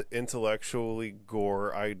allowed to intellectually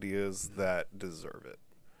gore ideas that deserve it.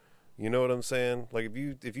 You know what I'm saying? Like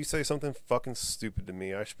if you say something fucking stupid to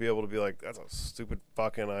me, I should be able to be like, that's a stupid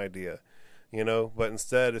fucking idea. You know, but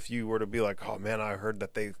instead, if you were to be like, oh man, I heard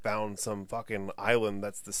that they found some fucking island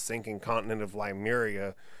that's the sinking continent of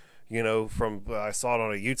Lemuria, you know, from I saw it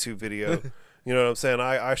on a YouTube video. You know what I'm saying?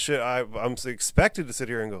 I'm expected to sit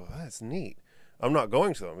here and go, oh, that's neat. I'm not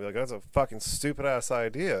going to. I'm be like, that's a fucking stupid ass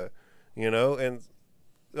idea, you know. And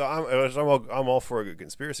I'm all for a good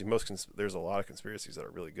conspiracy. There's a lot of conspiracies that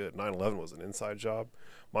are really good. 9/11 was an inside job.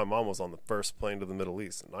 My mom was on the first plane to the Middle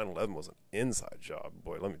East, and 9/11 was an inside job.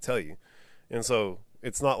 Boy, let me tell you. And so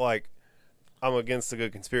it's not like I'm against a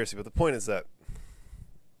good conspiracy, but the point is that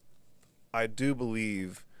I do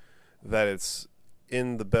believe that it's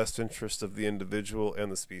in the best interest of the individual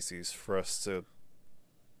and the species for us to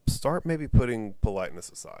start maybe putting politeness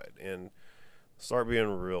aside and start being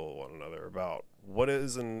real with one another about what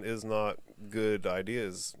is and is not good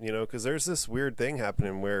ideas, you know, because there's this weird thing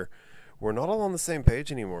happening where we're not all on the same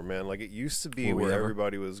page anymore, man. Like it used to be where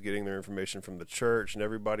everybody was getting their information from the church and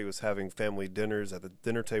everybody was having family dinners at the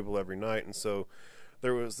dinner table every night. And so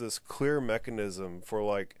there was this clear mechanism for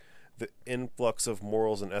like the influx of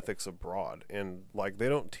morals and ethics abroad. And like they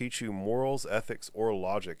don't teach you morals, ethics, or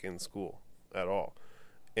logic in school at all.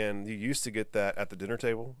 And you used to get that at the dinner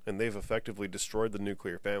table, and they've effectively destroyed the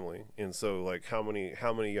nuclear family. And so like how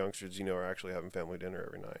many youngsters, you know, are actually having family dinner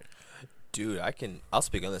every night? Dude, I'll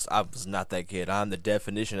speak on this. I was not that kid. I'm the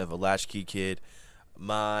definition of a latchkey kid.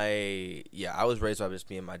 I was raised by just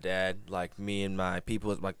me and my dad. Like, me and my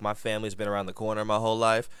people, like, my family's been around the corner my whole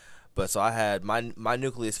life. But so I had, my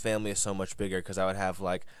nucleus family is so much bigger because I would have,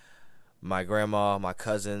 like, my grandma, my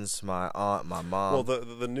cousins, my aunt, my mom. Well,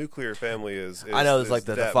 the nuclear family is I know, it's like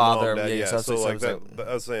the father. Mom, dad, yeah. So like that,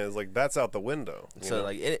 I was saying, is like that's out the window. So know?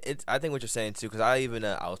 Like it, I think what you're saying too, because I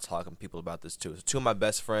was talking to people about this too. So two of my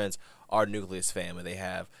best friends are nucleus family. They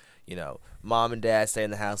have, you know, mom and dad stay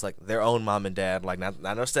in the house, like their own mom and dad, like not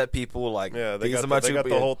no step people. Like yeah, they got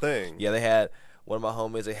the whole thing. Yeah, they had. One of my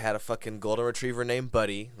homies, they had a fucking golden retriever named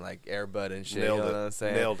Buddy, like Air Bud and shit. Nailed you know it. What I'm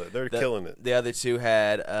saying? Nailed it. They're killing it. The other two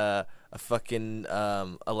had a fucking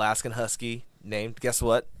Alaskan Husky named. Guess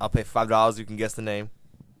what? I'll pay $5. You can guess the name.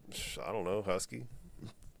 I don't know. Husky.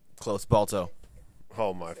 Close. Balto.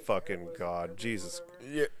 Oh my fucking god, Jesus!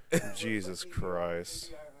 Yeah. Jesus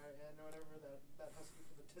Christ.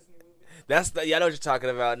 That's I know what you're talking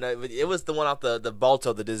about. No, but it was the one off the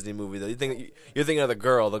Balto, the Disney movie. Though you're thinking of the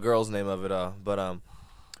girl's name of it. But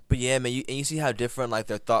yeah, man, you see how different like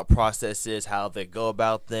their thought process is, how they go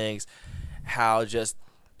about things, how just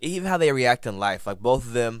even how they react in life. Like both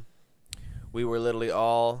of them, we were literally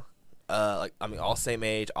all all same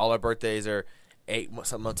age. All our birthdays are 8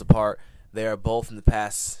 months apart. They are both in the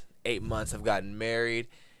past 8 months have gotten married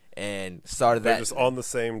and started They're that. just on the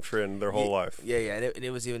same trend their whole life. Yeah, and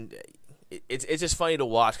it was even. It's just funny to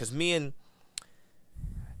watch because the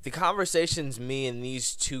conversations me and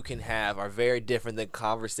these two can have are very different than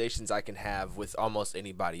conversations I can have with almost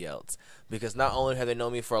anybody else. Because not only have they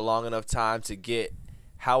known me for a long enough time to get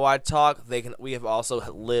how I talk, we have also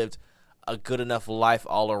lived a good enough life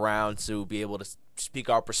all around to be able to speak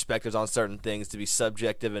our perspectives on certain things, to be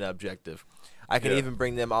subjective and objective. I can even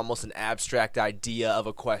bring them almost an abstract idea of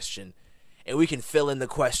a question, and we can fill in the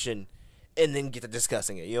question and then get to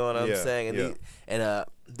discussing it. You know what I'm saying? And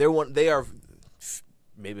they are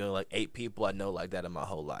maybe only like 8 people I know like that in my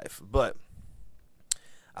whole life. But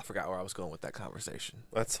I forgot where I was going with that conversation.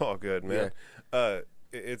 That's all good, man. Yeah.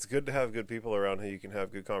 It's good to have good people around who you can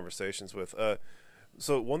have good conversations with.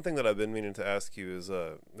 So one thing that I've been meaning to ask you is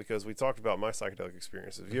because we talked about my psychedelic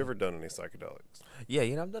experience. Have you ever done any psychedelics? Yeah,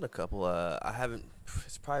 I've done a couple. I haven't.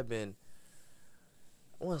 It's probably been.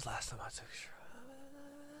 When was the last time I took a shrub?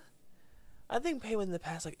 I think maybe within the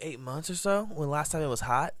past like 8 months or so. When last time it was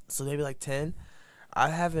hot, so maybe like 10. I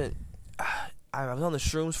haven't. I was on the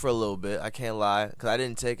shrooms for a little bit. I can't lie, because I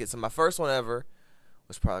didn't take it. So my first one ever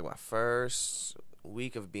was probably my first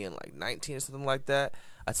week of being like 19 or something like that.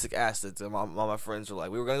 I took acid. And all my friends were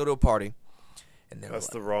like, we were gonna go to a party, and That's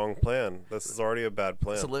like, the wrong plan. This is already a bad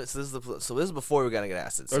plan. So this is before we were gonna get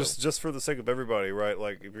acid. So. Just for the sake of everybody, right?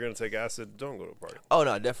 Like, if you're gonna take acid, don't go to a party. Oh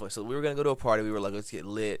no, definitely. So we were gonna go to a party. We were like, let's get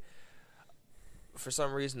lit. For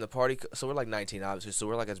some reason, the party. So we're like 19, obviously. So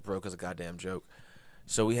we're like as broke as a goddamn joke.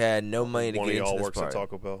 So we had no money to One get of into y'all this works party. at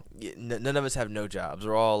Taco Bell. Yeah, none of us have no jobs.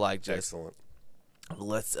 We're all like just Excellent.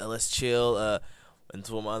 let's chill.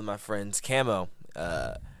 Until one of my friends, Camo,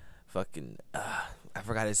 I forgot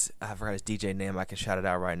his DJ name. I can shout it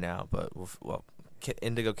out right now, but well,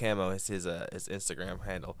 Indigo Camo is his Instagram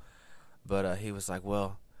handle. But he was like,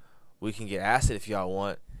 well, we can get acid if y'all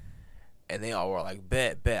want, and they all were like,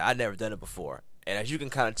 bet. I'd never done it before. And as you can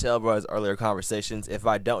kind of tell, bro, as earlier conversations, if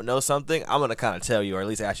I don't know something, I'm going to kind of tell you, or at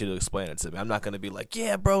least ask you to explain it to me. I'm not going to be like,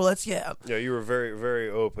 yeah, bro, yeah. Yeah, you were very, very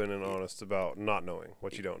open and honest about not knowing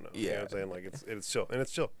what you don't know. Yeah. You know what I'm saying? Like, it's chill. And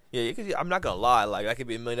it's chill. Yeah, I'm not going to lie. Like, that could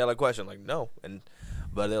be $1 million question. Like, no.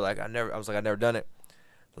 But they're like, I've never done it.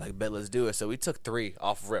 Like, bet, let's do it. So we took 3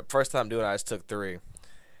 off rip. First time doing it, I just took 3.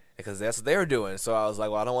 Because that's what they were doing. So I was like,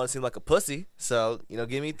 well, I don't want to seem like a pussy. So,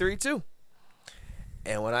 give me 3 too.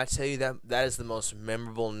 And when I tell you that is the most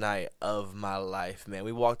memorable night of my life, man.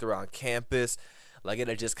 We walked around campus, like it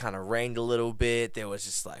had just kind of rained a little bit. There was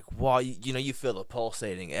just like, wow, you feel the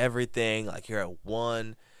pulsating everything. Like you're at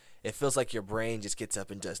 1. It feels like your brain just gets up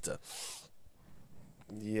and just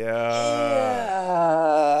Yeah.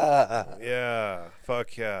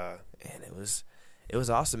 Fuck yeah. And it was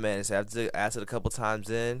awesome, man. So after acid a couple times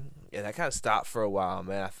in, and I kind of stopped for a while,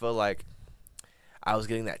 man. I feel like I was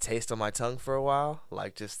getting that taste on my tongue for a while,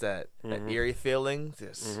 like just that eerie feeling.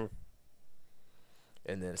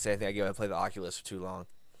 And then the same thing, I play the Oculus for too long.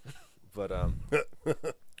 But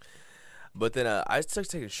then I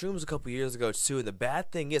started taking shrooms a couple years ago too. And the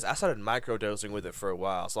bad thing is, I started microdosing with it for a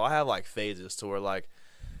while. So I have like phases to where like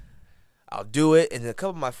I'll do it, and then a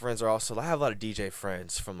couple of my friends are also. I have a lot of DJ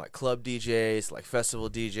friends from like club DJs, like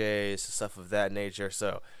festival DJs, stuff of that nature.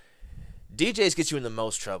 So DJs get you in the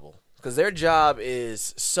most trouble. Because their job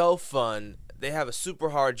is so fun. They have a super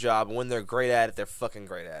hard job, and when they're great at it, they're fucking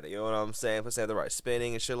great at it. You know what I'm saying? Plus, they have the right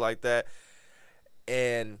spinning and shit like that.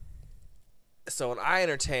 And so when I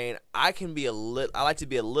entertain, I like to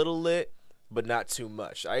be a little lit, but not too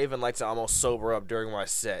much. I even like to almost sober up during my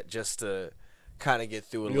set just to kind of get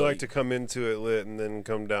through it. You like to come into it lit and then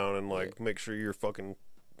come down and like make sure you're fucking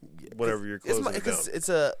whatever you're closing down. It's it's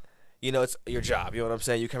your job. You know what I'm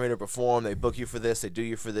saying? You come here to perform. They book you for this. They do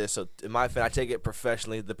you for this. So in my opinion, I take it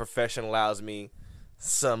professionally. The profession allows me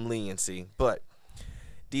some leniency. But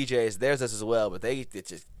DJs, there's this as well. But they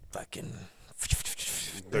just fucking.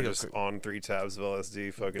 They're just on 3 tabs of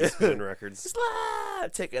LSD, fucking spinning records.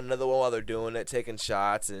 Taking another one while they're doing it, taking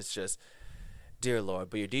shots, and it's just, dear Lord.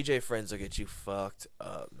 But your DJ friends will get you fucked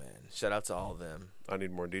up, man. Shout out to all of them. I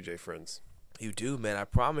need more DJ friends. You do, man. I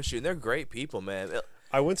promise you. And they're great people, man.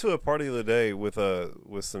 I went to a party the other day with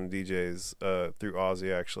some DJs through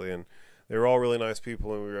Aussie actually, and they were all really nice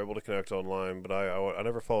people, and we were able to connect online. But I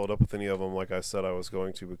never followed up with any of them like I said I was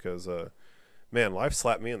going to because man, life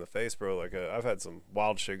slapped me in the face, bro. Like I've had some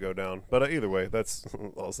wild shit go down, but either way, that's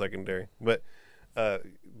all secondary. But the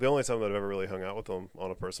only time that I've ever really hung out with them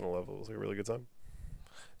on a personal level was a really good time.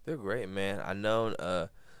 They're great, man. I known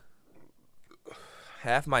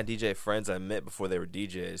half my DJ friends I met before they were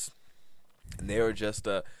DJs. And they were just,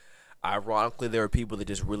 ironically, there were people that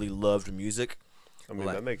just really loved music. I mean,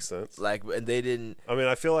 that makes sense. Like, and they didn't. I mean,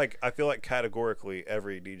 I feel like categorically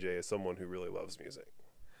every DJ is someone who really loves music.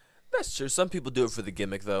 That's true. Some people do it for the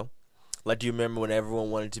gimmick, though. Like, do you remember when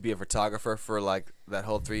everyone wanted to be a photographer for like that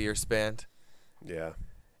whole 3-year span? Yeah.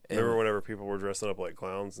 Remember whenever people were dressing up like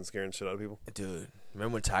clowns and scaring shit out of people? Dude,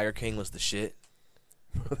 remember when Tiger King was the shit?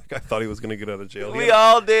 That guy thought he was going to get out of jail. We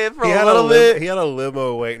all did for a little bit. He had a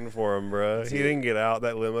limo waiting for him, bro. Dude. He didn't get out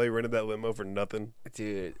that limo. He rented that limo for nothing.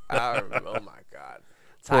 Dude, I remember. Oh, my God.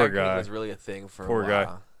 Poor Tiger guy. King was really a thing for Poor a while.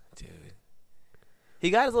 guy. Dude. He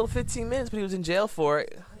got his little 15 minutes, but he was in jail for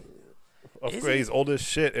it. He's old as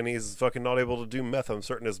shit, and he's fucking not able to do meth. I'm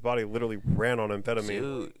certain his body literally ran on amphetamine.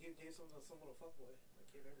 Dude.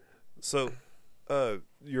 So,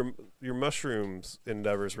 your mushrooms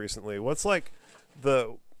endeavors recently. What's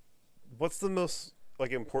the most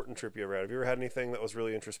like important trip you ever had? Have you ever had anything that was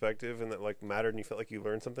really introspective and that like mattered and you felt like you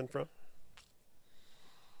learned something from?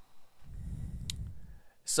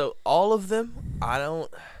 So all of them,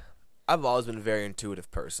 I've always been a very intuitive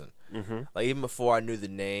person. Like even before I knew the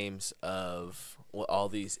names of what all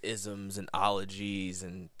these isms and ologies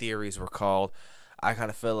and theories were called, I kind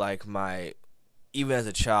of feel like even as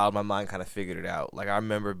a child, my mind kind of figured it out. Like I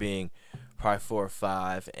remember being probably 4 or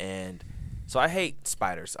 5, and so I hate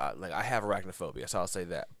spiders. I have arachnophobia, so I'll say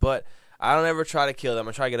that. But I don't ever try to kill them.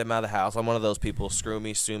 I try to get them out of the house. I'm one of those people. Screw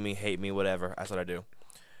me, sue me, hate me, whatever. That's what I do.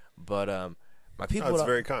 But my people. That's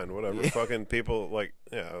very kind. Whatever. Fucking people like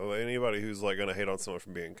anybody who's like gonna hate on someone for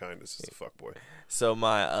being kind is just a fuckboy. So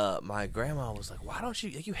my grandma was like, "Why don't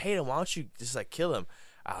you hate him? Why don't you just like kill him?"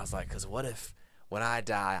 I was like, "Cause what if when I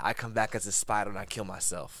die, I come back as a spider and I kill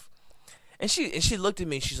myself?" And she looked at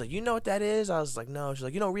me. She's like, "You know what that is?" I was like, "No." She's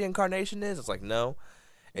like, "You know what reincarnation is?" I was like, "No."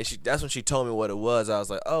 And that's when she told me what it was. I was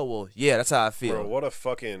like, "Oh well, yeah, that's how I feel." Bro, what a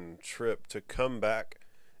fucking trip to come back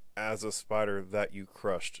as a spider that you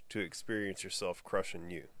crushed, to experience yourself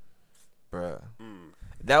crushing you. Bruh.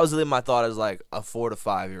 That was really my thought as like a 4 to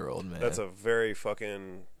 5 year old, man. That's a very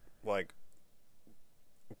fucking like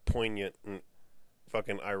poignant and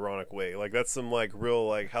fucking ironic way. Like that's some like real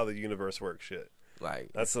like how the universe works shit.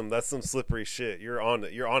 Like that's some slippery shit. You're on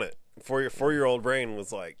it. You're on it. 4-year-old brain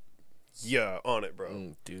was like, yeah, on it,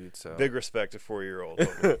 bro. Dude, so big respect to 4-year-old.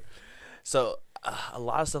 So a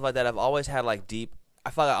lot of stuff like that. I've always had like deep. I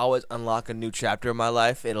feel like I always unlock a new chapter in my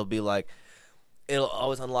life. It'll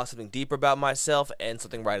always unlock something deeper about myself and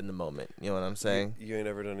something right in the moment. You know what I'm saying? You ain't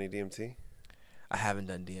ever done any DMT? I haven't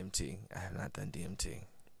done DMT. I have not done DMT.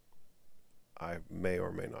 I may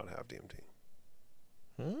or may not have DMT.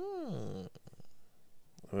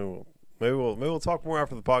 Maybe we'll talk more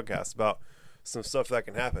after the podcast about some stuff that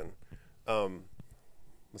can happen.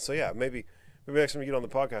 So yeah, maybe next time we get on the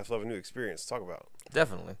podcast, we'll have a new experience to talk about.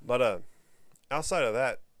 Definitely. But outside of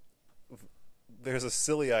that, there's a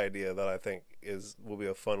silly idea that I think will be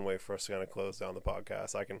a fun way for us to kind of close down the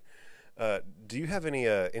podcast. Do you have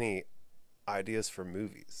any ideas for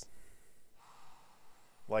movies?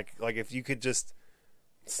 Like if you could just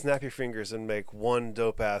snap your fingers and make one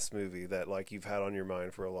dope ass movie that like you've had on your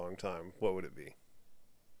mind for a long time, what would it be?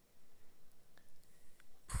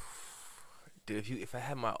 Dude, if I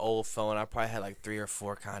had my old phone, I probably had like 3 or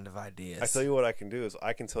 4 kind of ideas. I tell you what I can do is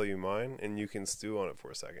I can tell you mine and you can stew on it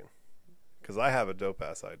for a second. Because I have a dope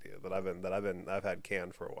ass idea that I've had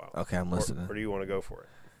canned for a while. Okay, I'm listening. Or do you want to go for it?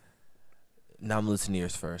 No, I'm listening to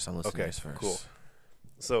yours first. Okay, cool.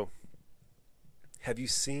 So, have you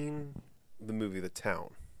seen the movie The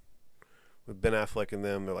Town? With Ben Affleck and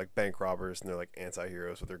them, they're like bank robbers and they're like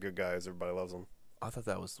anti-heroes, but they're good guys. Everybody loves them. I thought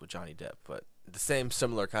that was with Johnny Depp, but the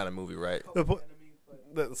similar kind of movie, right?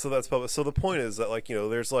 So that's public. So the point is that like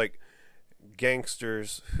there's like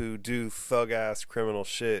gangsters who do thug ass criminal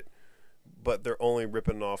shit, but they're only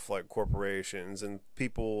ripping off like corporations and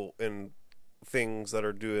people and things that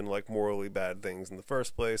are doing like morally bad things in the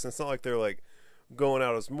first place. And it's not like they're like going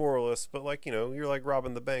out as moralists, but like you're like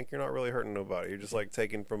robbing the bank. You're not really hurting nobody. You're just like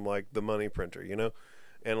taking from like the money printer,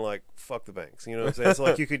 and like fuck the banks. You know what I'm saying? So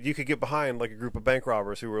like you could get behind like a group of bank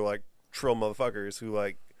robbers who were like trill motherfuckers who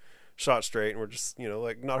like shot straight and were just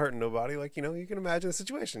like not hurting nobody. Like you can imagine the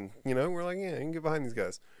situation. We're like, yeah, you can get behind these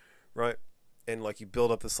guys, right? And like you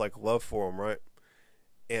build up this like love for them, right?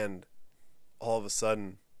 And all of a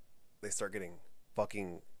sudden they start getting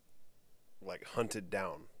fucking like hunted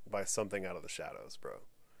down by something out of the shadows, bro.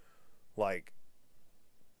 Like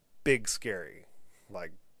big scary,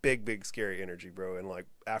 like big scary energy, bro. And like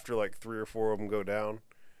after like 3 or 4 of them go down,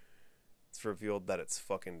 it's revealed that it's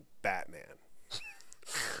fucking Batman.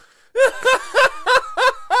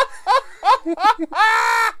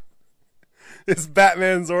 It's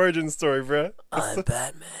Batman's origin story, bro. I'm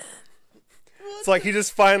Batman. It's like he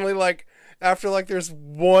just finally like after like there's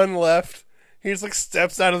one left, he just like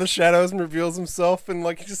steps out of the shadows and reveals himself, and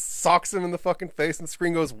like he just socks him in the fucking face, and the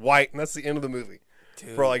screen goes white, and that's the end of the movie.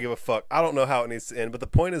 Dude. For all I give a fuck. I don't know how it needs to end, but the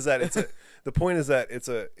point is that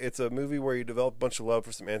it's a movie where you develop a bunch of love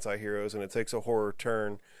for some anti-heroes, and it takes a horror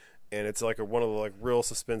turn, and it's like one of the like real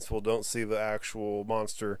suspenseful, don't see the actual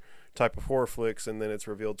monster type of horror flicks, and then it's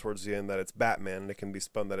revealed towards the end that it's Batman, and it can be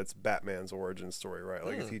spun that it's Batman's origin story, right?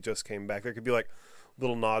 Like if he just came back, there could be like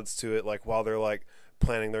little nods to it, like while they're like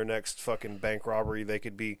planning their next fucking bank robbery, they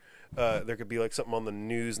could be there could be like something on the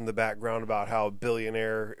news in the background about how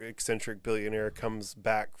a eccentric billionaire comes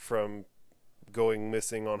back from going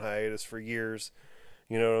missing on hiatus for years.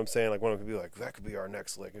 You know what I'm saying? Like one of them could be like, that could be our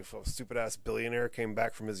next lick. If a stupid ass billionaire came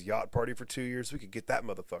back from his yacht party for 2 years, we could get that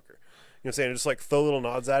motherfucker. You know what I'm saying? Just like throw little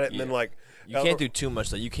nods at it, and then like you can't do too much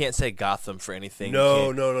though. You can't say Gotham for anything.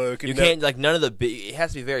 No. You can't like none of the big. It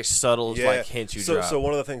has to be very subtle, like hints you drop. So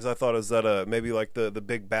one of the things I thought is that maybe like the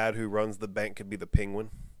big bad who runs the bank could be the Penguin.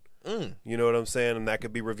 You know what I'm saying? And that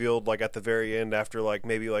could be revealed like at the very end after like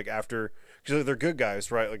maybe like after because they're good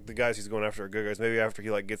guys, right? Like the guys he's going after are good guys. Maybe after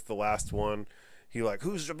he like gets the last one, he like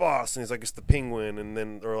who's your boss? And he's like it's the Penguin, and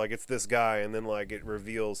then or like it's this guy, and then like it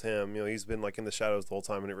reveals him. You know, he's been like in the shadows the whole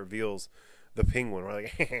time, and it reveals the Penguin,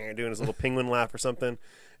 right? Like doing his little penguin laugh or something,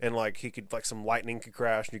 and like he could like some lightning could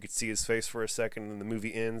crash, and you could see his face for a second, and then the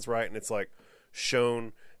movie ends, right? And it's like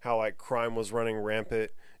shown how like crime was running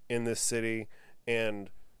rampant in this city, and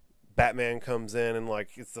Batman comes in, and like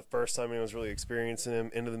it's the first time anyone's really experiencing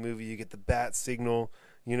him. Into the movie, you get the bat signal.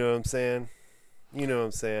 You know what I'm saying? You know what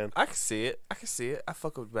I'm saying? I can see it. I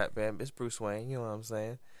fuck with Batman. It's Bruce Wayne. You know what I'm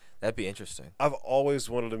saying? That'd be interesting. I've always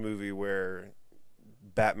wanted a movie where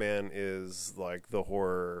Batman is like the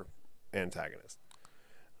horror antagonist.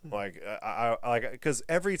 Like I like because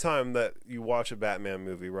every time that you watch a Batman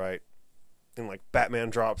movie, right, and like Batman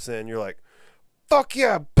drops in, you're like, fuck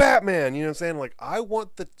yeah, Batman. You know what I'm saying? Like, I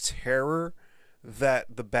want the terror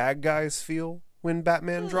that the bad guys feel when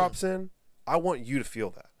Batman drops in. I want you to feel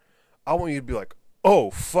that. I want you to be like,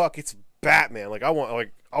 oh fuck, it's Batman. Like I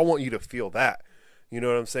want you to feel that. You know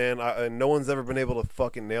what I'm saying? And no one's ever been able to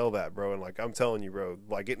fucking nail that, bro. And like I'm telling you, bro,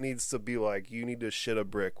 like it needs to be like you need to shit a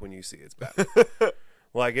brick when you see it's Batman.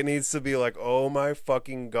 Like it needs to be like, oh my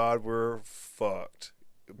fucking god, we're fucked.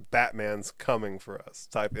 Batman's coming for us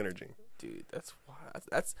type energy. Dude, that's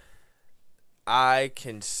wild. I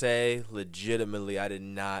can say legitimately I did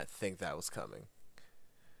not think that was coming.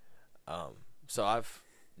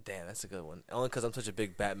 Damn, that's a good one. Only because I'm such a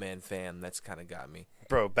big Batman fan, that's kind of got me.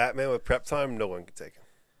 Bro, Batman with prep time, no one can take him.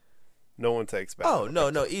 No one takes Batman. Oh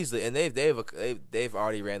no, easily, and they've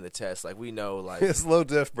already ran the test. Like we know, like it's low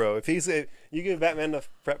diff, bro. If you give Batman enough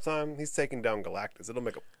prep time, he's taking down Galactus. It'll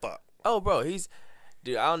make a fuck. Oh, bro,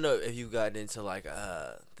 dude. I don't know if you got into like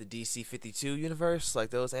the DC 52 universe, like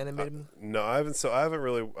those animated movies. No, I haven't. So I haven't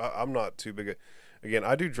really. I'm not too big. Again,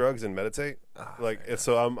 I do drugs and meditate.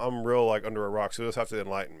 So I'm real like under a rock. So you just have to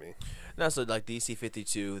enlighten me. No, so like DC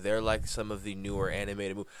 52, they're like some of the newer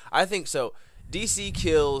animated movies. I think so. DC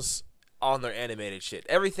kills on their animated shit.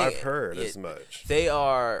 Everything I've heard as much. They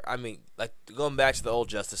are. I mean, like going back to the old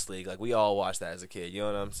Justice League. Like we all watched that as a kid. You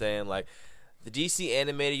know what I'm saying? Like the DC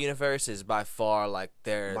animated universe is by far like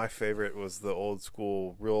their. My favorite was the old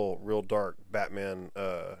school, real dark Batman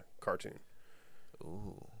cartoon.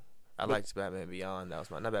 Ooh. I liked Batman Beyond. That was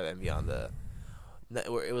not Batman Beyond.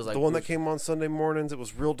 It was like the one that came on Sunday mornings. It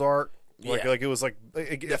was real dark. Like it was like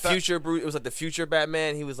the future. It was like the future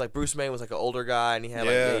Batman. He was like Bruce Wayne was like an older guy, and he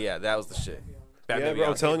had that was the shit. Batman bro,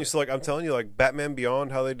 I'm telling you. So I'm telling you, like Batman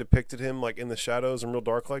Beyond, how they depicted him like in the shadows and real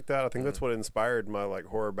dark like that. I think that's what inspired my like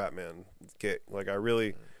horror Batman kick. Like I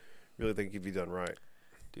really think it could be done right.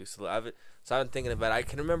 Dude, so I've been thinking about it. I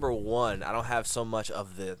can remember one. I don't have so much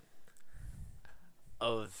of the.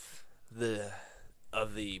 I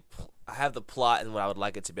have the plot and what I would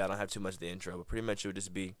like it to be. I don't have too much of the intro, but pretty much it would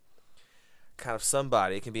just be kind of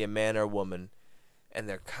somebody. It can be a man or a woman, and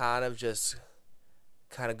they're kind of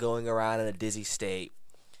going around in a dizzy state,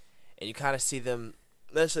 and you kind of see them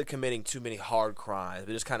not necessarily committing too many hard crimes,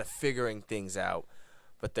 but just kind of figuring things out.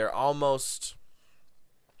 But they're almost,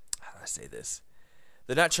 how do I say this?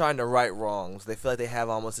 They're not trying to right wrongs. They feel like they have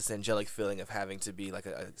almost this angelic feeling of having to be like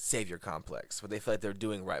a savior complex, where they feel like they're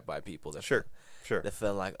doing right by people. Sure. They're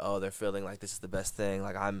feeling like, they're feeling like this is the best thing.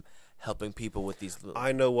 Like I'm helping people with these.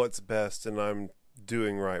 I know what's best, and I'm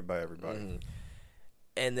doing right by everybody. Mm-hmm.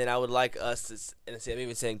 And then I would like us to, and I'm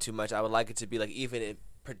even saying too much. I would like it to be like even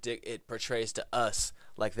it portrays to us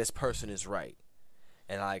like this person is right,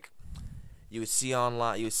 and like you would see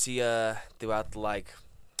online, you would see throughout the like,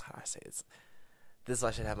 how do I say this? This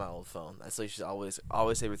I should have my old phone. So you should always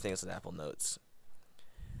save everything as an Apple Notes.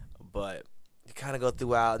 But you kind of go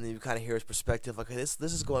throughout, and then you kind of hear his perspective. Like this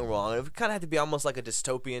is going wrong. It would kind of have to be almost like a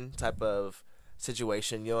dystopian type of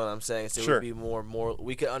situation. You know what I'm saying? So it would be more.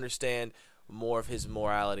 We could understand more of his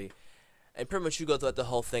morality, and pretty much you go through the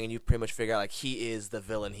whole thing, and you pretty much figure out like he is the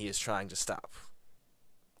villain he is trying to stop.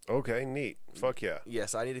 Okay, neat. Fuck yeah.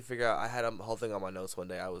 Yes, I need to figure out. I had a whole thing on my notes one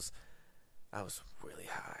day. I was really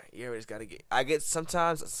high. You always gotta get. I get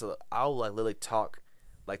sometimes, so I'll like literally talk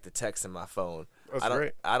like the text in my phone. That's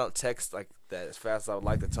great. I don't text like that as fast as I would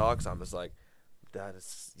like to talk. So I'm just like, that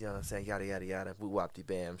is, you know what I'm saying, yada yada yada, woo wop de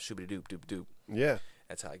bam, shoobity doop doop doop. Yeah,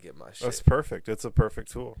 that's how I get my shit. That's perfect. It's a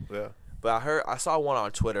perfect tool. Yeah. But I saw one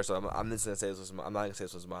on Twitter, so I'm just gonna say this was. I'm not gonna say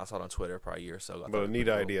this was mine. I saw it on Twitter probably a year or so ago. But a neat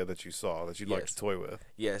idea that you saw that you'd like to toy with.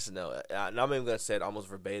 Yes, no. I'm not even gonna say it almost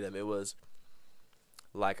verbatim. It was.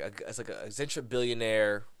 Like it's like a eccentric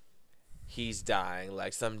billionaire, he's dying,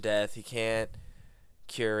 like some death. He can't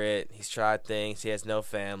cure it. He's tried things. He has no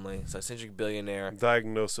family. So eccentric billionaire.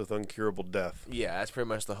 Diagnosed with incurable death. Yeah, that's pretty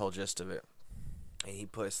much the whole gist of it. And he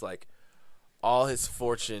puts like all his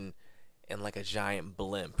fortune in like a giant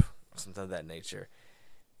blimp, something of that nature.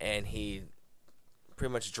 And he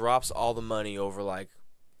pretty much drops all the money over like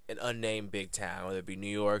an unnamed big town, whether it be New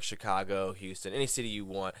York, Chicago, Houston, any city you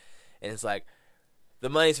want. And it's like, the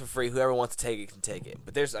money's for free. Whoever wants to take it can take it.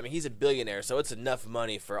 But he's a billionaire, so it's enough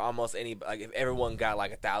money for almost any. Like if everyone got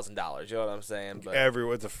like $1,000, you know what I'm saying? But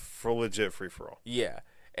Everyone's legit free for all. yeah,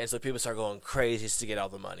 and so people start going crazy just to get all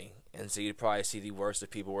the money. And so you'd probably see the worst of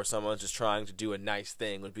people, where someone's just trying to do a nice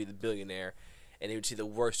thing would be the billionaire, and they would see the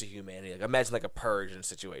worst of humanity. Like imagine like a purge in a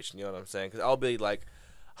situation. You know what I'm saying? Because I'll be like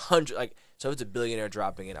so if it's a billionaire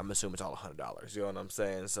dropping it, I'm assuming it's all $100. You know what I'm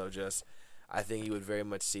saying? So just. I think you would very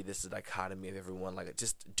much see this as a dichotomy of everyone, like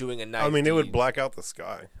just doing a nice. I mean, deed. it would black out the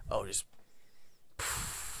sky. Oh, just.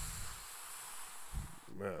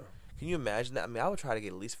 Yeah. Can you imagine that? I mean, I would try to get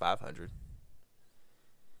at least 500.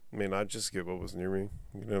 I mean, I'd just get what was near me.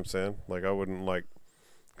 You know what I'm saying? Like, I wouldn't like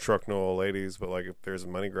truck no old ladies, but like if there's a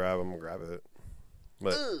money grab, I'm gonna grab it.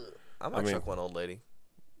 But I might truck one old lady.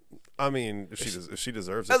 I mean, if she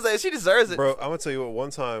deserves it. I was like, she deserves it, bro. I'm gonna tell you what. One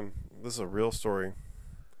time, this is a real story.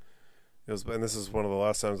 And this is one of the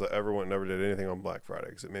last times I ever went and never did anything on Black Friday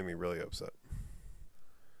because it made me really upset.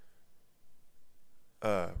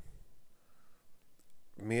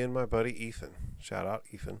 Me and my buddy Ethan, shout out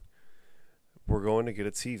Ethan, we're going to get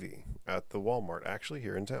a TV at the Walmart, actually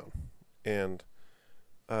here in town. And,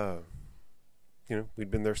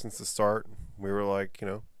 we'd been there since the start. We were like,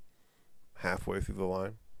 halfway through the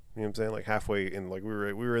line. You know what I'm saying? Like halfway in, like we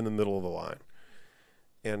were in the middle of the line.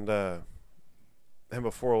 And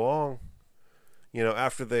before long,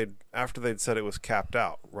 after they'd said it was capped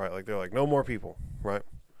out, right? Like they're like, no more people, right?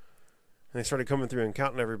 And they started coming through and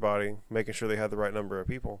counting everybody, making sure they had the right number of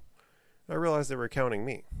people. And I realized they were counting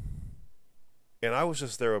me. And I was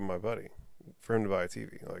just there with my buddy for him to buy a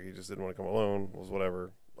TV. Like he just didn't want to come alone. It was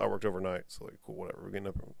whatever. I worked overnight, so like cool, whatever.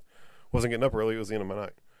 Wasn't getting up early. It was the end of my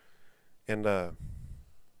night. And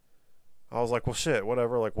I was like, well, shit,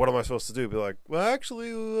 whatever. Like, what am I supposed to do? Be like, well,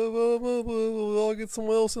 actually, I'll get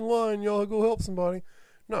someone else in line. Y'all go help somebody.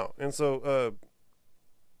 No. And so,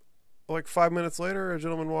 like 5 minutes later, a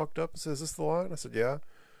gentleman walked up and says, is this the line? I said, yeah.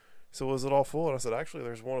 He said, was it all full? And I said, actually,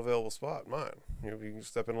 there's one available spot, mine. You can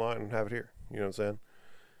step in line and have it here. You know what I'm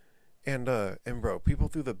saying? And bro, people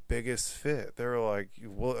threw the biggest fit. They were like,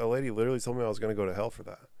 well, a lady literally told me I was going to go to hell for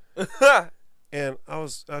that. And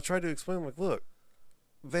I tried to explain, like, look,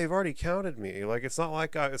 they've already counted me. Like it's not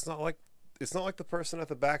like the person at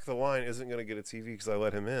the back of the line isn't going to get a TV because I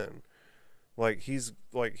let him in. Like he's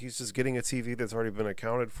just getting a TV that's already been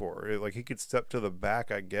accounted for. Like he could step to the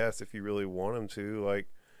back, I guess, if you really want him to. Like,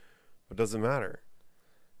 it doesn't matter.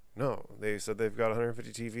 No, they said they've got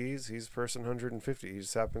 150 TVs. He's person 150. He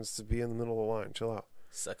just happens to be in the middle of the line. Chill out.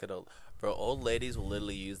 Suck it, bro. Old ladies will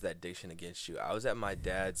literally use that diction against you. I was at my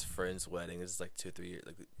dad's friend's wedding. This is like 2-3 years.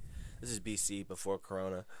 Like, this is BC before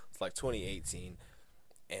Corona. It's like 2018,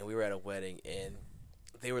 and we were at a wedding, and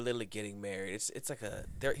they were literally getting married. It's like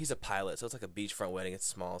he's a pilot, so it's like a beachfront wedding. It's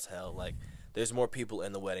small as hell. Like there's more people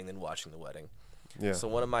in the wedding than watching the wedding. Yeah. So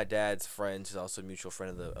one of my dad's friends, who's also a mutual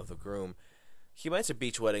friend of the groom, he went to a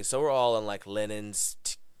beach wedding. So we're all in like linens,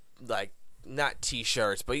 like not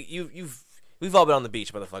t-shirts, but we've all been on the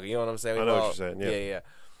beach, motherfucker. You know what I'm saying? I know what you're saying. Yeah. Yeah.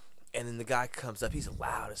 And then the guy comes up. He's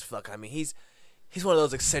loud as fuck. I mean, he's one of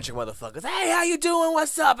those eccentric motherfuckers. Hey, how you doing?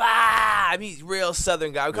 What's up? I mean, he's a real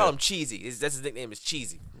Southern guy. We call him Cheesy. That's his nickname is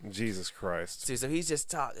Cheesy. Jesus Christ. So he's just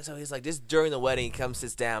talking. So he's like, just during the wedding, he comes,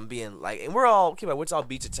 sits down, being like, and we're all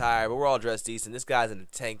beach attire, but we're all dressed decent. This guy's in a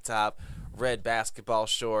tank top, red basketball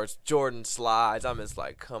shorts, Jordan slides. I'm just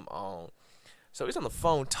like, come on. So he's on the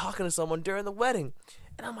phone talking to someone during the wedding,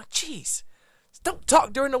 and I'm like, jeez, don't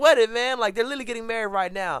talk during the wedding, man. Like they're literally getting married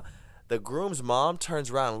right now. The groom's mom turns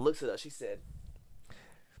around and looks at us. She said,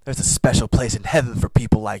 there's a special place in heaven for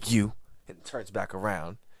people like you. And turns back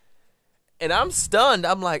around. And I'm stunned.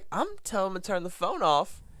 I'm like, I'm telling him to turn the phone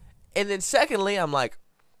off. And then secondly, I'm like,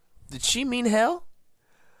 did she mean hell?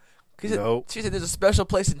 Nope. She said there's a special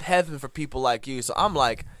place in heaven for people like you. So I'm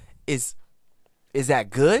like, is that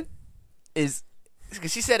good? Because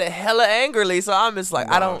she said it hella angrily. So I'm just like,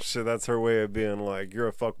 I don't. Shit, that's her way of being like, you're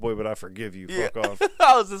a fuckboy, but I forgive you. Yeah. Fuck off.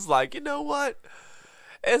 I was just like, you know what?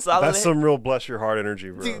 And so that's some real bless your heart energy,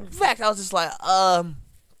 bro. In fact, I was just like,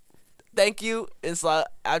 thank you. And so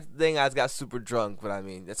I think I got super drunk, but I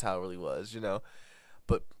mean, that's how it really was, you know.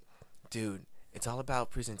 But, dude, it's all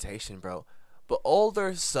about presentation, bro. But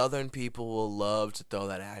older Southern people will love to throw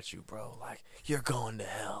that at you, bro. Like, you're going to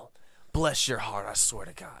hell. bless your heart, I swear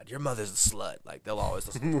to God, your mother's a slut. Like, they'll always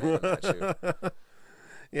listen to that shit.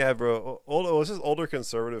 Yeah, bro. It's just older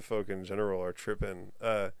conservative folk in general are tripping.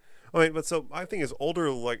 I mean, but so I think it's older,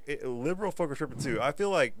 like liberal folk are tripping too. I feel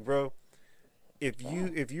like, bro, I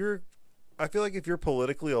feel like if you're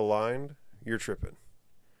politically aligned, you're tripping.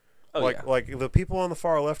 Oh, like the people on the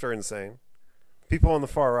far left are insane. People on the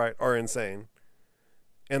far right are insane.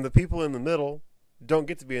 And the people in the middle don't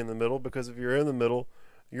get to be in the middle, because if you're in the middle,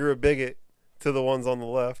 you're a bigot to the ones on the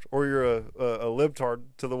left, or you're a libtard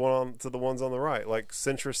to the ones on the right. Like,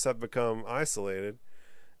 centrists have become isolated,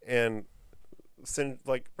 and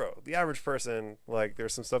like, bro, the average person, like,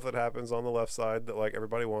 there's some stuff that happens on the left side that, like,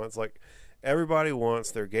 everybody wants. Like, everybody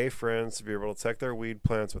wants their gay friends to be able to protect their weed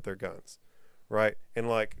plants with their guns, right? And,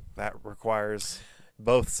 like, that requires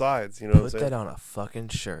both sides. You know what I'm Put saying? that on a fucking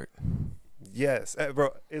shirt. Yes, bro.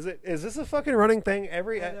 Is this a fucking running thing?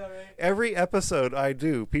 Every episode I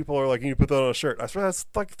do, people are like, "You need to put that on a shirt." I swear that's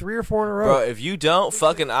like 3 or 4 in a row. Bro, if you don't,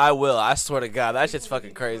 fucking I will. I swear to God, that shit's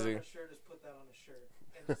fucking crazy.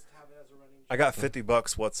 I got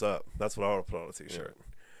 $50. What's up? That's what I want to put on a t-shirt.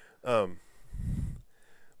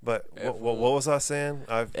 But what was I saying?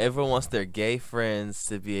 Everyone wants their gay friends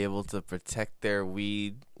to be able to protect their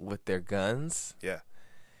weed with their guns. Yeah.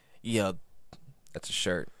 Yeah, that's a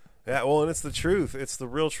shirt. Yeah, well, and it's the truth. It's the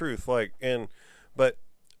real truth. Like, but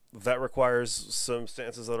that requires some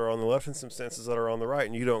stances that are on the left and some stances that are on the right,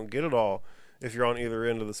 and you don't get it all if you're on either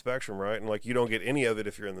end of the spectrum, right? And like, you don't get any of it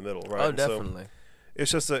if you're in the middle, right? Oh, And definitely.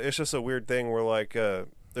 so it's just a weird thing where, like,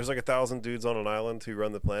 there's like 1,000 dudes on an island who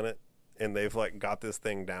run the planet, and they've like got this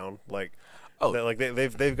thing down. Like,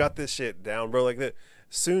 they've got this shit down, bro. Like,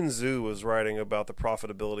 Sun Tzu was writing about the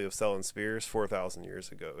profitability of selling spears 4,000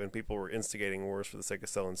 years ago, and people were instigating wars for the sake of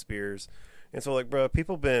selling spears. And so, like, bro,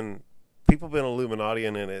 people been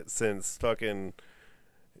Illuminatiing in it since fucking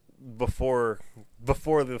before the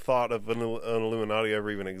thought of an Illuminati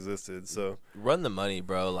ever even existed. So Run the money,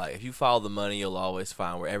 bro. Like, if you follow the money, you'll always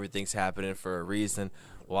find where everything's happening for a reason.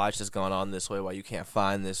 Why it's just going on this way, why you can't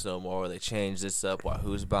find this no more, why they change this up, why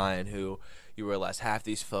who's buying who. You realize half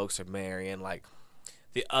these folks are marrying, like,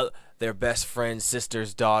 their best friend's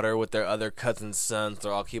sister's daughter with their other cousin's sons.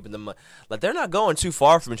 They're all keeping them, like, they're not going too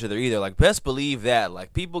far from each other either. Like, best believe that.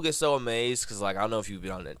 Like, people get so amazed because, like, I don't know if you've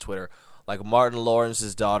been on Twitter. Like, Martin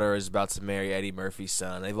Lawrence's daughter is about to marry Eddie Murphy's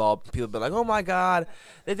son. People been like, oh my God,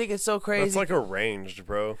 they think it's so crazy. that's like arranged,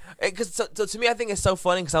 bro. So to me, I think it's so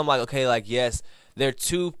funny because I'm like, okay, like, yes, they're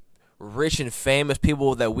two rich and famous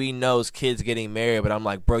people that we know's kids getting married, but I'm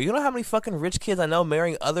like, bro, you know how many fucking rich kids I know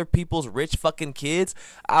marrying other people's rich fucking kids?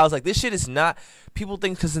 I was like, this shit is not, people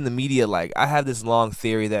think because in the media, like, I have this long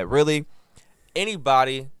theory that really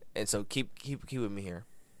anybody, and so keep with me here,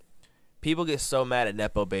 people get so mad at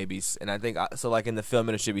nepo babies, and I think, so like in the film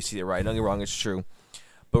industry we see it, right? Don't get me wrong, it's true,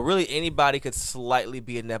 but really anybody could slightly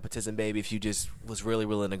be a nepotism baby if you just was really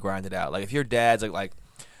willing to grind it out. Like, if your dad's like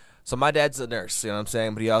so my dad's a nurse, you know what I'm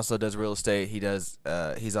saying? But he also does real estate.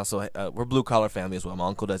 He's also, we're blue collar family as well. My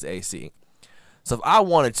uncle does AC. So if I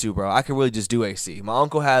wanted to, bro, I could really just do AC. My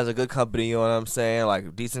uncle has a good company, you know what I'm saying?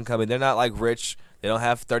 Like, decent company. They're not like rich. They don't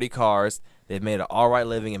have 30 cars. They've made an all right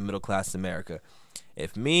living in middle class America.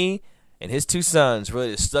 If me and his two sons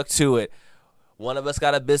really just stuck to it, one of us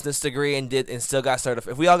got a business degree and still got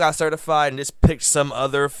certified. If we all got certified and just picked some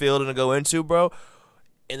other field to go into, bro,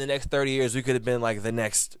 in the next 30 years, we could have been like the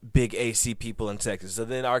next big AC people in Texas. So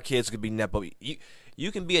then our kids could be nepo.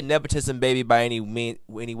 You can be a nepotism baby by any way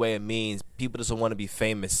it means. People just don't want to be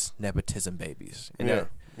famous nepotism babies. And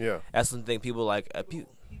that's something people like.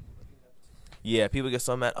 People get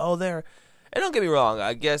so mad. Oh, and don't get me wrong.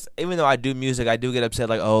 I guess even though I do music, I do get upset.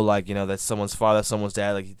 Like, oh, like, you know, that's someone's father, someone's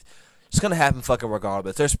dad. Like, it's gonna happen fucking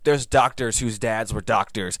regardless. There's doctors whose dads were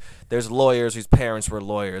doctors. There's lawyers whose parents were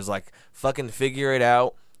lawyers. Like, fucking figure it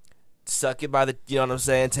out. Suck it by the, you know what I'm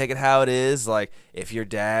saying? Take it how it is. Like, if your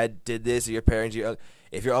dad did this, or your parents,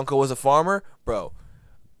 if your uncle was a farmer, bro,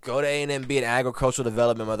 go to A&M, be an agricultural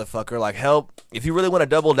development motherfucker. Like, help. If you really want to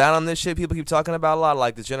double down on this shit, people keep talking about a lot,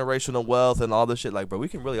 like the generational wealth and all this shit. Like, bro, we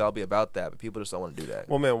can really all be about that, but people just don't want to do that.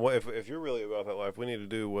 Well, man, if you're really about that life, we need to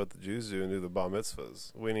do what the Jews do and do the bar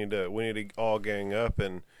mitzvahs. We need to all gang up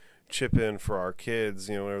and chip in for our kids.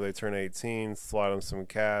 You know, whenever they turn 18, slide them some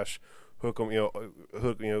cash. Hook them,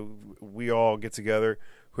 we all get together.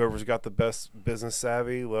 Whoever's got the best business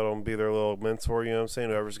savvy, let them be their little mentor, you know what I'm saying?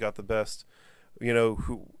 Whoever's got the best,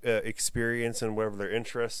 experience in whatever they're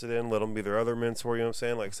interested in, let them be their other mentor, you know what I'm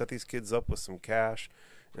saying? Like, set these kids up with some cash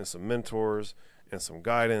and some mentors and some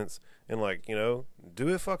guidance and, like, do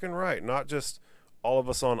it fucking right. Not just all of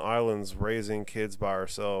us on islands raising kids by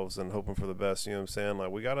ourselves and hoping for the best. You know what I'm saying?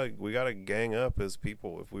 Like we gotta gang up as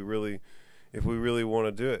people if we really want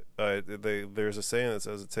to do it. There's a saying that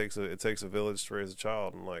says it takes a village to raise a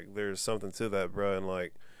child, and like there's something to that, bro. And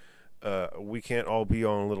like we can't all be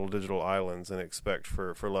on little digital islands and expect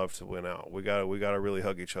for love to win out. We gotta really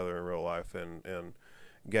hug each other in real life and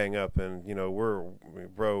gang up. And you know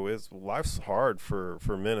life's hard for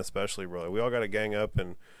men especially, bro. Like, we all gotta gang up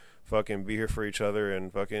and fucking be here for each other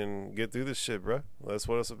and fucking get through this shit, bro. That's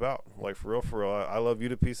what it's about. Like, for real. I love you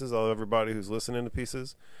to pieces. I love everybody who's listening to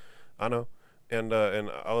pieces. I know. And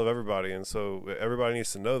I love everybody. And so everybody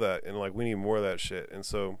needs to know that. And, like, we need more of that shit. And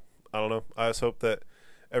so, I don't know. I just hope that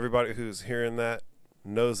everybody who's hearing that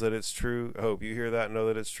knows that it's true. I hope you hear that and know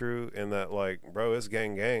that it's true. And that, like, bro, it's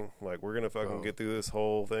gang. Like, we're going to fucking get through this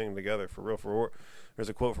whole thing together. For real. There's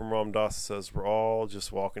a quote from Ram Dass that says, we're all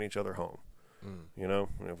just walking each other home. You know,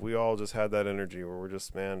 and if we all just had that energy where we're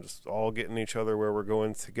just all getting each other where we're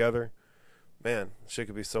going together, man, shit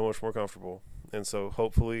could be so much more comfortable. And so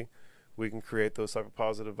hopefully we can create those type of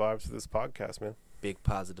positive vibes through this podcast, man. Big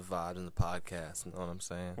positive vibes in the podcast. You know what I'm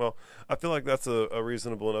saying? Well, I feel like that's a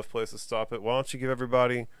reasonable enough place to stop it. Why don't you give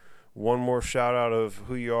everybody one more shout out of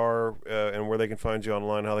who you are and where they can find you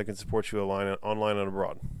online, how they can support you online and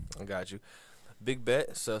abroad. I got you. Big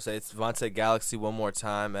bet. So say it's Vontay Galaxy one more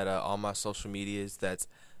time at all my social medias. That's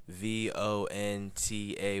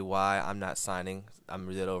VONTAY. I'm not signing. I'm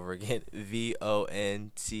read that over again. VONTAY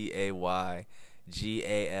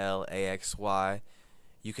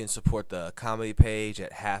You can support the comedy page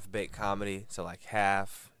at Half Baked Comedy. So like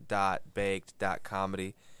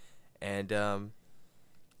half.baked.comedy. And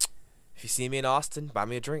if you see me in Austin, buy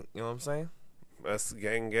me a drink. You know what I'm saying? That's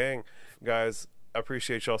gang. Guys, I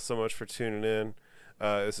appreciate y'all so much for tuning in.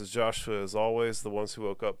 This is Joshua, as always, the Ones Who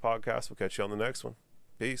Woke Up podcast. We'll catch you on the next one.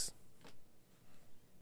 Peace.